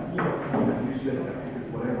many numbers. You said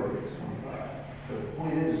whatever it is. But the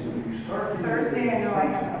point is, when you start to Thursday, I know I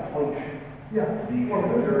approach the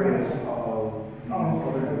areas of these other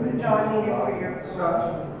dimensions. No, I mean it for your.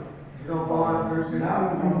 You don't fall on Thursday Now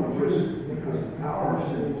night? we know the risk because of our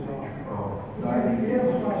sin.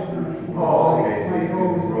 Oh, okay, so you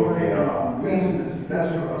can rotate off. The reason it's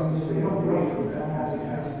best for us to stay away from that as an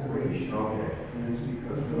aspiration. Okay. And it's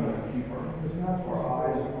because we want to keep our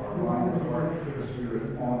eyes, our mind, our heart, our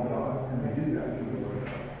spirit on God. And we do that through the Word.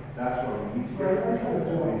 That's why we need to get it. That's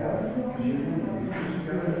why we have communion, we use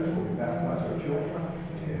Spirit, that's why we baptize our children.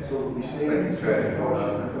 So we stay in the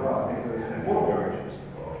fellowship of God because the world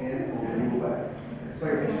can't believe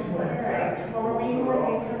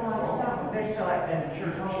in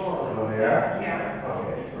church. Oh, yeah? Yeah.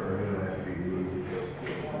 Okay, for him, it has to be good.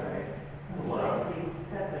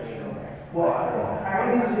 Well, I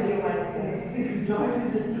think if you dive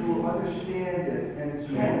into to understand it and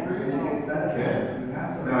to get benefits, you have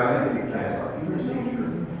to No, I understand think you that that's can. our human nature.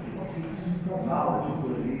 It seeks knowledge of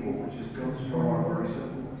good and evil, which is comes from our very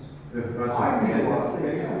simpleness. There's a bunch I of read a lot of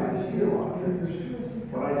things. things, I see a lot of things,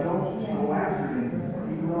 but I don't go after it anymore,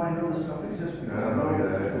 even though I know this stuff exists, because I know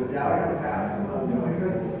that to go down the path.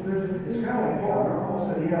 It's kind of like Paul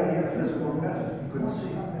said he had a physical repentance, he couldn't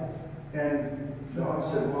see. And God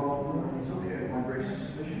said, well, it's okay, my grace is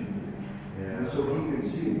sufficient. And so he could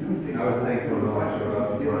see and do things. I was thinking of much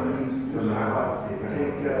about the other means to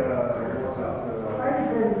take, what's out,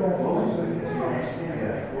 Moses, I guess you understand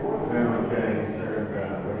that. Remember getting concerns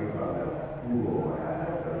about what do you call that?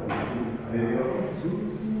 Video?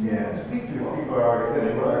 Yeah. Speak to us. People are always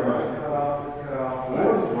saying, well, I must cut off, this cut off. I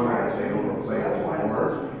was just wondering if they overplay That's why it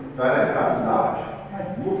says, so I didn't have to touch.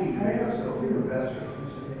 looking to make ourselves investors.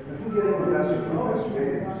 If we get investors, how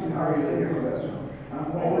are you getting investors?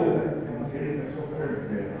 I'm always a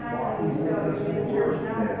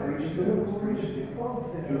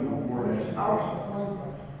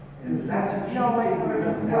and that's a key thing,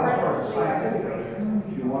 because that's part of scientific.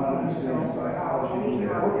 If you want to understand psychology,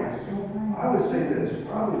 I would say this,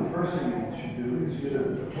 probably the first thing you should do is get a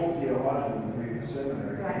full theological degree in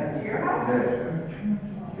seminary.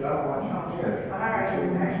 You gotta watch out. That's what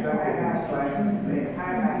you expect in scientific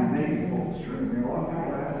you may be pulled straight. I mean, a lot of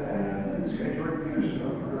people have that. This guy, Jordan Peterson, a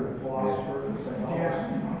philosopher and psychologist,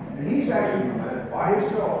 and he's actually by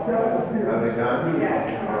himself. Have they done? He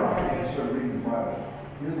started reading the Bible.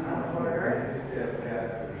 He doesn't have a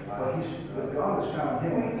but God has found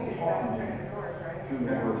him and he's talking to him. To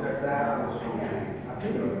that was I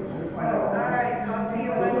think we'll find out. All right, so I'll see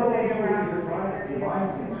you Wednesday around. Divine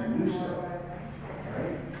things and new stuff.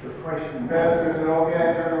 Right? With Christ in Pastor, is it okay I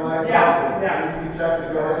turn the lights off? Yeah. You check the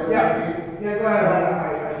door. Yeah, go ahead.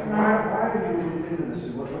 Why have you looked into this?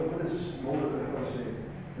 What is motive, let's say,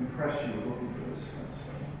 impressed you with looking for this kind of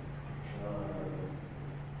stuff?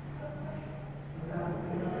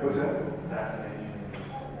 What's that? Fascination.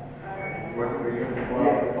 What were you?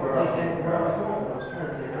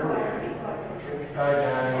 Hi,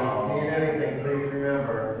 Johnny. Need anything, please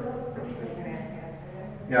remember.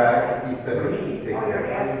 Yeah, he said he'd take care.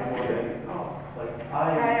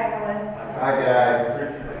 Hi, guys. I'm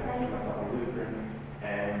Lutheran,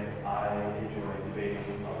 and I enjoy debating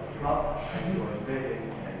with other people. I enjoy debating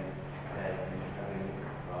and having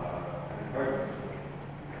arguments.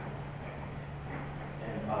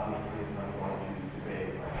 And obviously, if I'm going to debate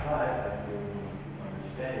my side, I feel the need to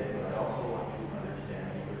understand it, but I also want to understand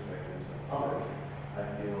the perspectives of others. I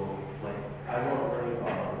feel like I want to learn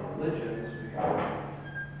about other religions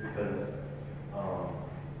because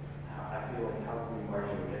I feel like how can we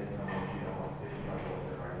argue against someone if you don't know what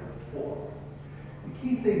they're arguing for? The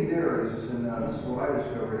key thing there is and this is what I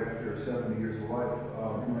discovered after 70 years of life,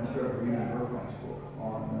 when I started reading Berkman's book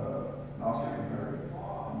on Gnostic imperative.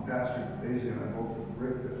 And Pastor Basie and I both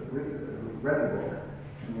read the book,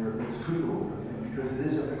 and it's crucial because it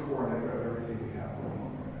is at the core of everything we have going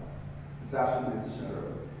on right now. It's absolutely the center of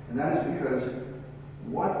it. And that is because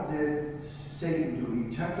what did Satan do?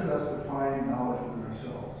 He tempted us to find knowledge within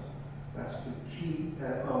ourselves. That's the key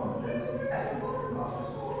element. That is the essence of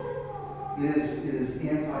Gnosticism. It is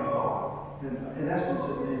anti-God. In essence,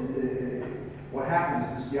 what happens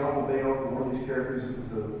is this Yahweh Baal, one of these characters, was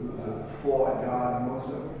a flawed God and all that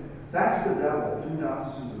stuff. That's the devil through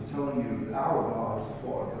Gnosticism telling you that our God is a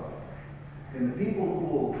flawed God. And the people who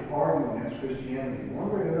will argue against Christianity, one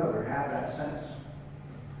way or another, have that sense.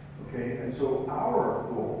 Okay, and so our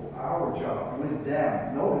goal, our job with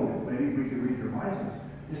them, knowing that maybe we could read their minds,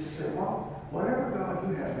 is to say, well, whatever God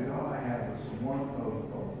you have, the God I have is the one who's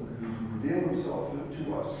revealed himself to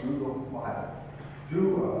us through the Bible,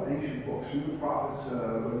 through ancient books, through the prophets,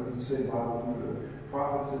 what does it say, Bible, through the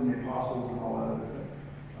prophets and the apostles and all that other thing.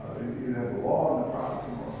 You have the law and the prophets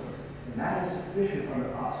and all that. And that is sufficient unto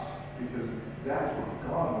us, because that's what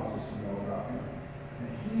God wants us to know about him. And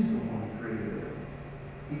he's the one who created it.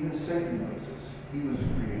 Even Satan knows this. He was a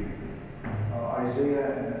creator.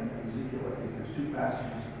 Isaiah and Ezekiel, I think there's two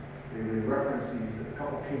passages. They reference these, a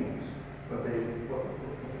couple kings, but the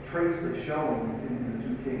traits they show in the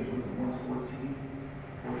two kings was one's 14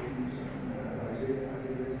 something, Isaiah, I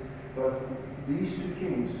think it is. But these two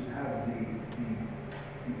kings have the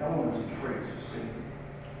elements and traits of Satan.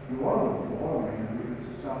 And one of them,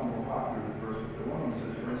 it's not more popular verse, but one of them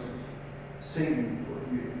says, for instance, Satan,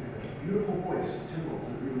 beautiful voice, tinkles,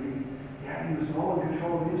 it really, he was all in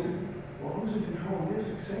control of music. Well, who's in control of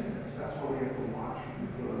music? Satan is. That's why we have to watch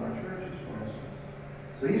people in our churches, for instance.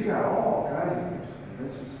 So he's got all kinds of things to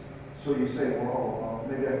convince us. So you say, well,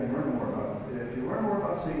 maybe I can learn more about him. If you learn more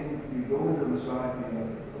about Satan, you go into the side being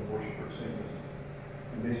a worshiper of Satan.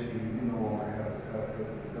 And basically, you no longer have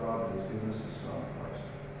the God that has given us the Son of Christ.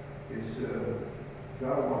 It's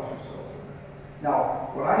got to watch yourselves. Now,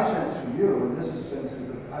 what I sense from you, and this is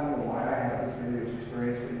sensitive, I don't know why I have this, maybe it's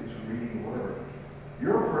experience, maybe it's from reading or whatever.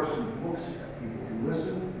 You're a person who looks at people, you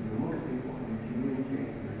listen, and you look at people, and you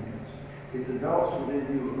communicate with your hands. It develops within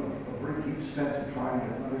you a very deep sense of trying to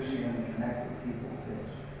understand and connect with people and things.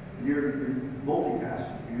 You're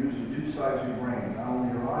multitasking. You're using two sides of your brain, not only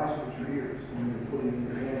your eyes, but your ears. And you're putting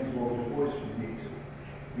your hands as well as your voice when you need to.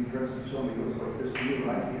 For instance, somebody goes like this to you,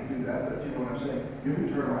 and I can't do that, but you know what I'm saying? You can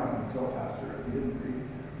turn around and tell Pastor if you didn't agree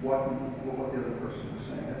what the other person was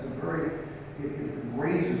saying. That's it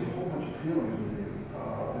raises a whole bunch of feelings with you.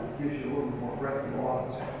 It gives you a little bit more breath to go on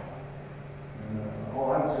and say. And all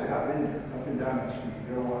I would say, I've been down that street,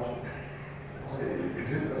 you gotta watch it.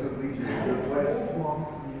 Because it doesn't lead you to a good place.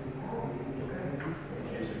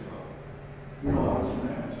 You know, what's the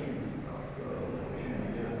name?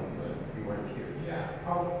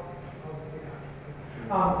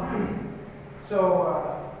 So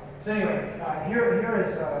anyway, here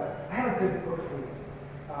is I have a good book for you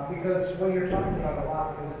because what you're talking about a lot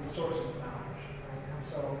is the sources of knowledge.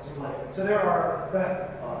 Right? So there are. Go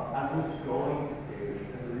ahead. I'm just going to say this,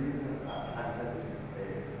 and the reason I'm hesitant to say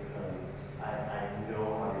it is because I know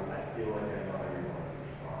I feel like I know how you're going to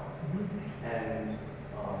respond, and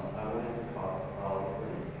I wanted to talk about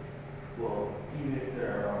well, even if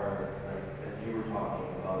there are as you were talking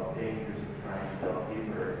about dangers of trying to delve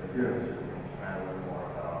deeper into trying to learn more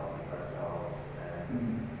about ourselves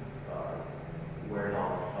and where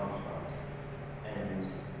knowledge comes from. And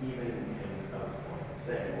even in I was going to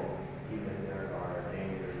say, well, even if there are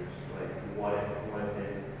dangers, like what if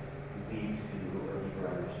it leads to a deeper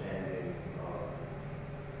understanding of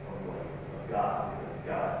God, because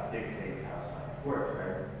God dictates how science works,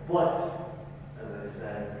 right? But as I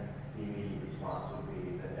said, the immediate response would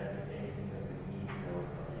be that anything that we need to know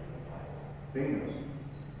is not in the Bible. Bingo. If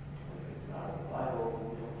it's not in the Bible,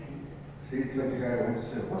 we don't choose. See, it's like the guy that once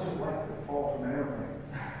said, what's it like to fall from an airplane?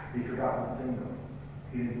 He forgot one bingo.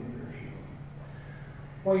 He didn't put parachute.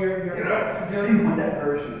 Well, See, when that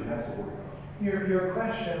parachute, that's the word. Your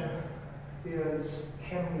question is,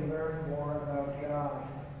 can we learn more about God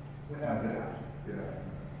without God? Yeah.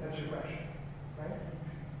 That's your question, right?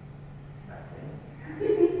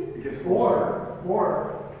 It gets closer.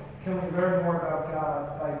 Or can we learn more about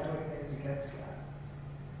God by doing things against God?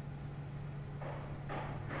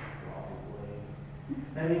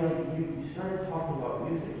 I mean, like, you started talking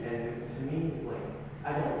about music, and to me, like, I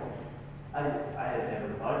had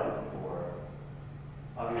never thought of it before.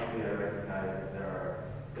 Obviously, I recognize that there are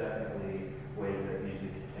definitely ways that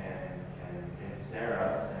music can ensnare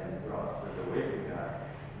us and draw us away from God,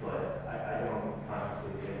 but I don't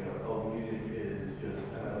consciously think of, oh, music is just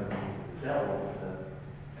another means of the devil, because...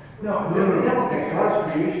 No, the devil It's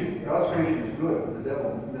God's creation. God's creation is good, but the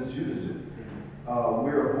devil misuses it. We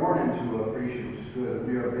are born into a creation which is good.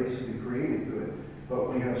 We are basically created good,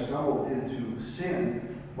 but we have stumbled into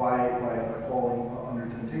sin by falling under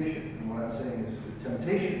temptation. And what I'm saying is that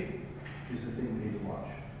temptation is the thing we need to watch.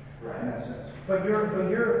 Right. In that sense. But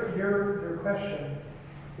your question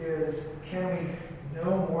is, can we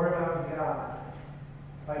know more about God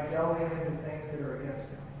by delving into things that are against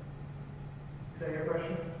Him? Is that your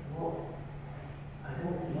question? Well, I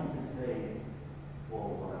don't want to say, well,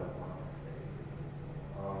 what I want to say.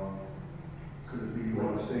 Could it be you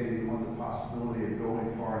want to say you want the possibility of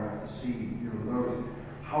going far enough to see, in other words,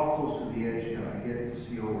 how close to the edge can I get to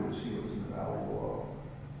see over to see what's in the valley below?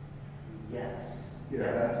 Yes.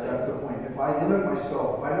 Yeah, that's the point. If I limit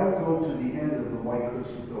myself, if I don't go to the end of the White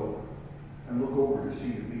Cliffs of Dover and look over to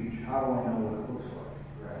see the beach, how do I know what it looks like?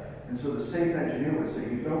 Right. And so the safe engineer would say,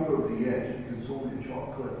 you don't go to the edge, it's only a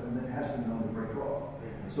chalk cliff, and it has been known to break off.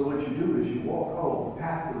 So what you do is you walk, the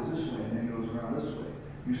path goes this way and then goes around this way.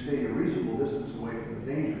 You stay a reasonable distance away from the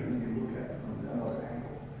danger, and then you look at it from another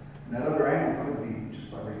angle. And that other angle could be just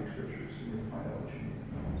by reading scriptures, and you'll find out what you need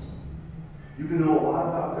to know. You can know a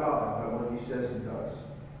lot about God by what He says and does.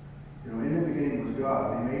 You know, in the beginning was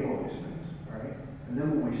God, and He made all these things, right? And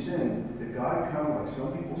then when we sin, did God come, like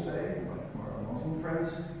some people say, like our Muslim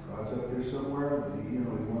friends, God's up there somewhere, He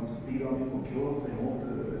wants to beat on people and kill them if they won't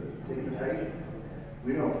take the faith.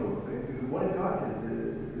 We don't kill the faith, because what did God do?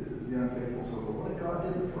 The unfaithful soul. What did God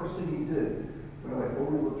do? The first thing He did,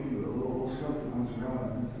 overlook you, a little skunk that runs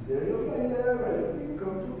around and says, "Hey, you'll find out, you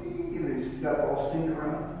come to me." And he's got all stink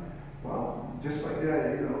around. Well, Just like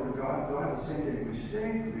that, God the same thing. We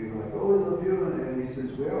stink, we go like, oh, we love you, and he says,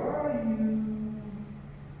 where are you?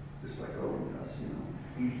 Just like, oh, he does,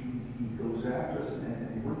 He goes after us,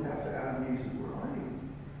 and he went after Adam and Eve, and said, where are you?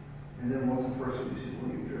 And then what's the first thing he said?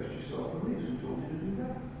 Well, you dressed yourself in leaves. Who told you to do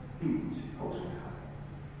that? He said, oh, God.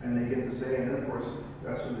 And they get to say, and then of course,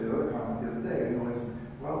 that's what the other comment the other day, is,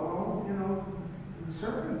 well, the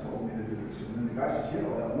serpent told me to do this. And then the guy says,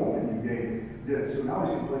 that woman you gave did. So now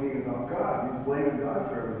he's complaining about God. He's blaming God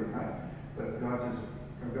for everything. Right? But God says,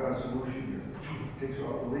 I've got a solution here. He takes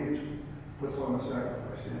off the leaves, puts on the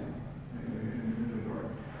sacrifice in the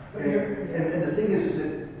garden. And the thing is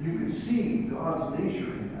that you can see God's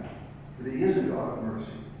nature in that he is a God of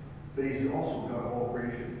mercy, but he's also God of all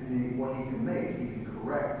creation. And what he can make, he can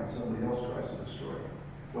correct when somebody else tries to destroy him.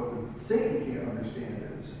 What the Satan can't understand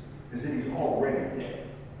is that he's already dead.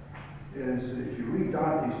 If you read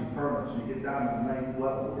Dante's Inferno, and you get down to the 9th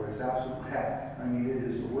level where it's absolute heck, it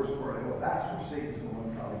is the worst part of hell. That's where Satan's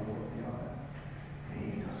going to probably go beyond that. And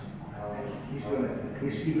he doesn't know how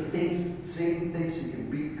Satan thinks he can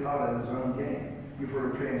beat God at his own game. You've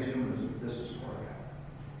heard of transhumanism. This is part of that.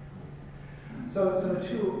 So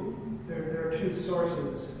there are two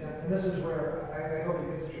sources, and this is where I hope it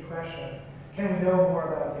gets at your question. Can we know more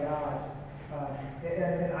about God?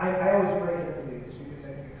 And I always break it into these because I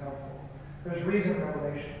think it's helpful. There's reason and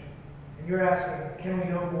revelation. And you're asking, can we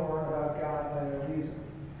know more about God by their reason?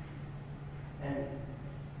 And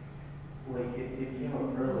it came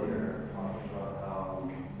up earlier talking about how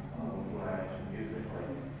when I mentioned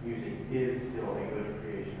music is still a good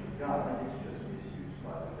creation of God, and it's just misused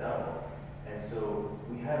by the devil. And so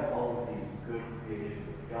we have all of these good creations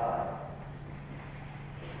of God.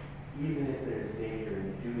 Even if there's danger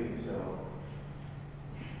in doing so,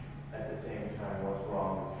 at the same time, what's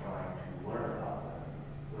wrong with trying to learn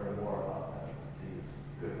more about them, these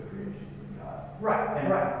good creations of God? Right, and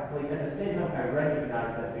right. At the same time, I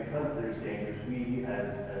recognize that because there's dangers, we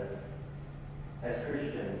as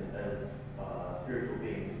Christians, as spiritual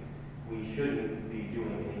beings, we shouldn't be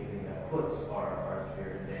doing anything that puts our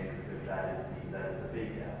spirit in danger, because that is the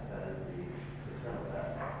big death. That is the term of that.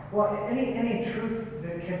 Well, any truth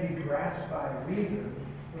that can be grasped by reason,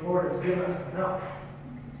 the Lord has given us to know.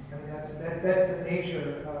 That's the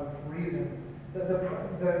nature of reason.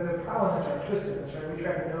 The problem is our twistedness, right? We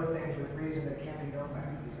try to know things with reason that can't be known by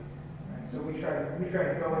reason. Right? So we try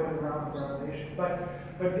to go into the realm of revelation.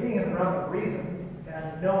 But being in the realm of reason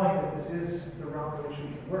and knowing that this is the realm in which we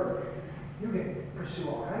can work, you can pursue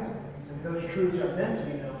all kinds of things. And those truths are meant to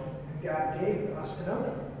be known, and God gave us to know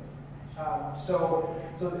them. So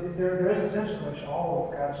there is a sense in which all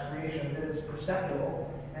of God's creation is perceptible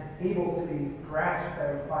and able to be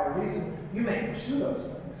grasped by reason. You may pursue those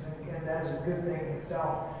things, and that is a good thing in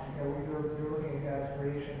itself. You're looking at God's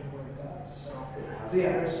creation and what it does. So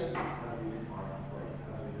yeah, there's. How do we define where it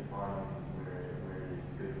is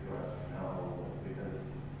good for us to know? Because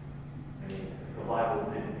the Bible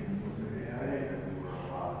didn't explicitly say that we were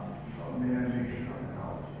allowed to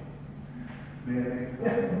knowledge. May I make a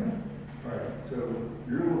comment? Right. So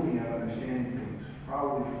you're looking at understanding things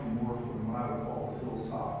probably more from what I would call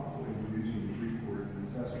philosophical, when we're using the Greek word, and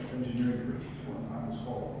that's engineering, for instance, one time was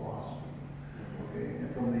called philosophy. Okay,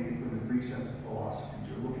 and from the Greek sense of philosophy,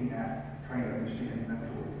 you're looking at trying to understand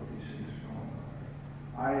mentally what these things are going on.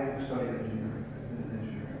 I have studied engineering. I've been in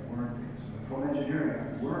engineering. I've learned things. And from engineering,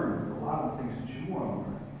 I've learned a lot of the things that you want to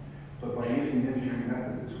learn. But by using the engineering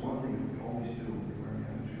method, it's one thing that we always do when we learn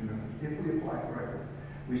the engineering method. If we apply correctly,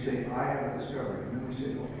 we say, I have a discovery. And then we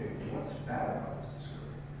say, okay, what's bad about this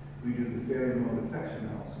discovery? We do the failure mode effects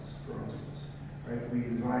analysis, for instance. Right?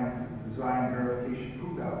 We design verification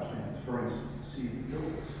proof-out plans, for instance, to see if it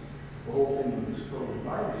kills us. The whole thing with this COVID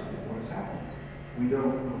virus thing, what is happening? We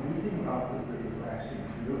don't know anything about the vaccine.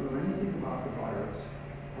 We don't know anything about the virus.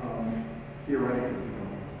 Theoretically, we don't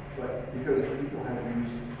know. But because people have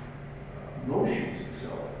used notions to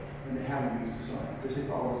sell it, and they haven't used the science. They say,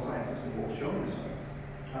 follow the science. I say, well, show me the science.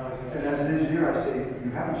 And as an engineer, I say, you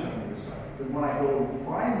haven't shown me the science. And when I go and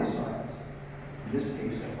find the science, in this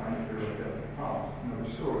case, I find that there are definite problems. Another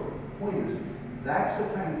story. The point is, that's the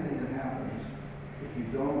kind of thing that happens if you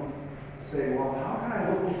don't say, well, how can I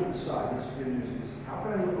look over the side? This is how can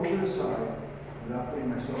I look over the side without putting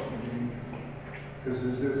myself in danger? Because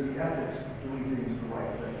there's the ethics of doing things the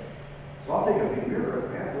right way. So I'll take a big mirror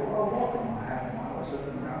and I go, I'll walk a half a mile or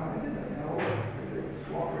something around. I did that. Just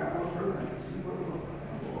walk around a little further and see what it looks like.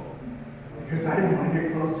 Because I didn't want to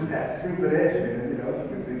get close to that stupid edge, man,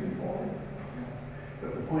 because they keep falling.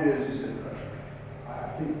 But the point is that I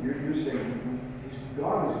think you're saying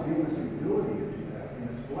God has given us the ability to do that, and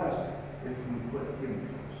it's blessed if we put Him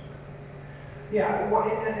first. Yeah, well,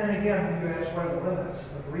 and again, you ask what are the limits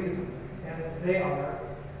of reason, and they are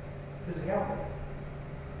physicality.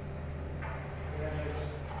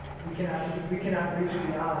 And we cannot reach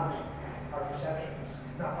beyond our perceptions.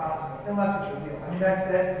 It's not possible unless it's revealed. I mean,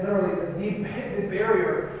 that's literally the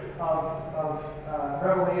barrier of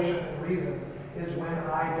revelation and reason is when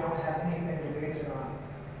I don't have anything to base it on.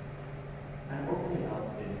 I'm opening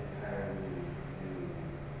up an entirely new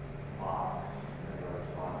box, Pandora's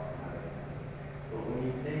box, kind of thing. But when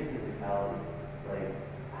you say physicality, like,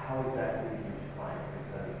 how exactly do you define it?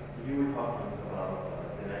 Because you were talking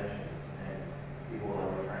about dimensions and people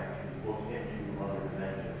that were trying to look into other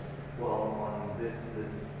dimensions. Well, on this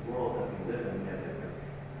world that we live in, we have different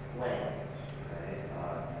planes, right?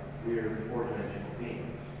 We're four-dimensional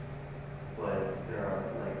beings, but there are,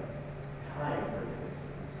 like, time, for instance.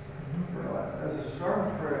 As a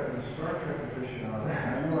Star Trek aficionado, I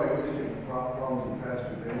know I used to have problems with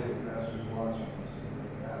Pastor Basil, Pastor Watson, in the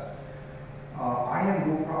past. I have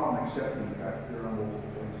no problem accepting the fact that there are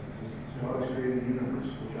multiple planes of existence. God has created a universe,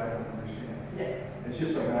 which I don't understand. Yeah. It's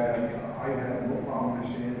just like I have no problem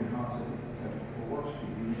understanding the concept of potential for warp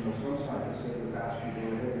speed. You know, some scientists say the faster you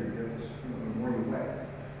go ahead, your distance, the more you weigh.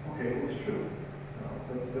 Okay, it was true.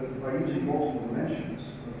 But by using multiple dimensions,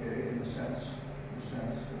 okay, in the sense,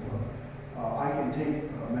 I can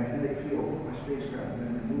take a magnetic field, put my spacecraft, and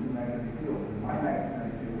then remove the magnetic field. In my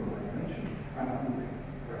magnetic field or my dimension, I'm not moving.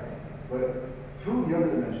 Right. But through the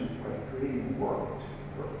other dimensions, by creating work,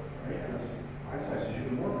 right? Because Einstein says you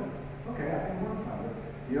can work it. Okay, I can work on it.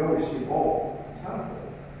 You always see a bulb. It's not a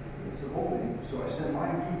bulb. It's a bulb. So I send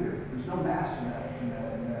mine through there. There's no mass in that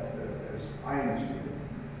as I understand it.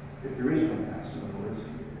 If there is no mass, in other words,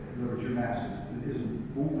 your mass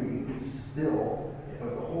isn't moving, it's still,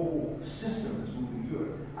 but the whole system is moving through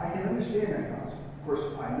it. I can understand that concept. Of course,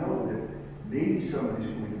 I know that maybe somebody's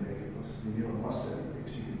going to make it. Let's say Elon Musk said he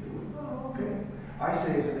thinks he can do it. Oh, okay. I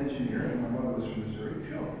say as an engineer, and my mother was from Missouri,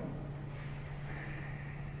 show me.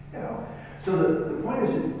 You know, so the point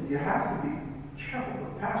is that you have to be careful.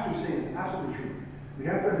 What the pastor is saying is absolutely true. We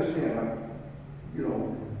have to understand, like, you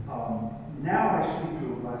know, now I see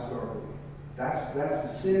through a glass darkly. That's the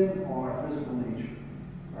sin on our physical nature,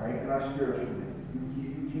 right, and our spiritual nature.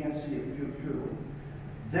 You can't see it through.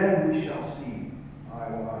 Then we shall see eye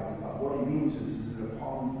to eye. What he means is that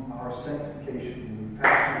upon our sanctification, when we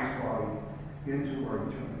pass from this body into our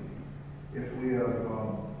eternity, if we have,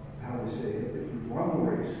 how do we say it, if we run the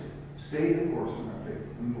race, stay the course in our faith,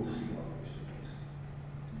 we will see our face.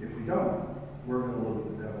 If we don't, we're going to live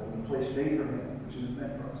with the devil in a place made for him, which is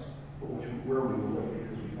meant for us, but where we will live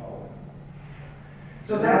because we follow him.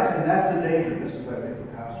 So that's the danger. This is what I think the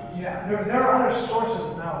pastors. Yeah, there are other sources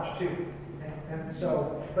of knowledge too, and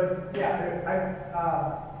so, but yeah,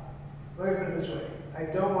 let me put it this way: I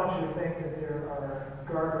don't want you to think that there are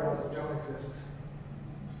guardrails that don't exist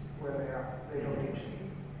where they are. They don't teach,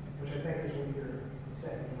 which I think is what you're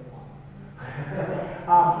saying.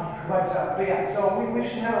 But yeah, so we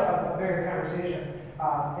should have a very good conversation, and I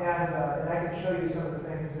can show you some of the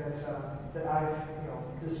things that I've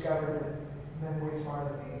discovered that men way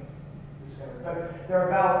smarter than me discovered. But they're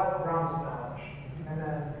about realms of knowledge, and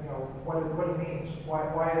then what it means.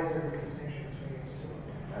 Why is there this distinction between these two?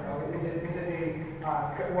 Is it as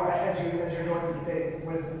you're going through debate,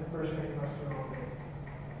 what is the first thing you must know?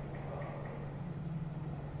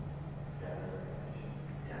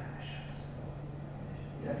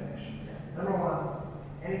 Definitions. Number one,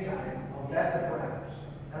 anytime, that's the parameters.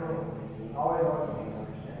 Number one, always.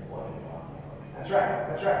 That's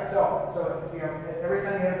right. So every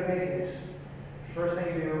time you have a debate case, first thing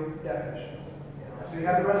you do, definitions. So you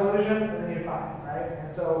have the resolution, and then you define, right?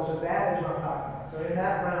 And so that is what I'm talking about. So in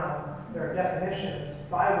that realm, there are definitions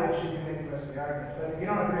by which you can make the rest of the arguments. But if you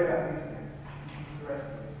don't agree about these things, the rest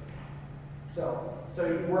of these. So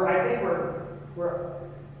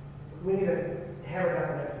we need to hammer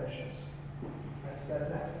down the definitions. That's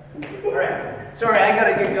next. All right. Sorry, I got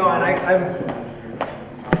to get going. I'm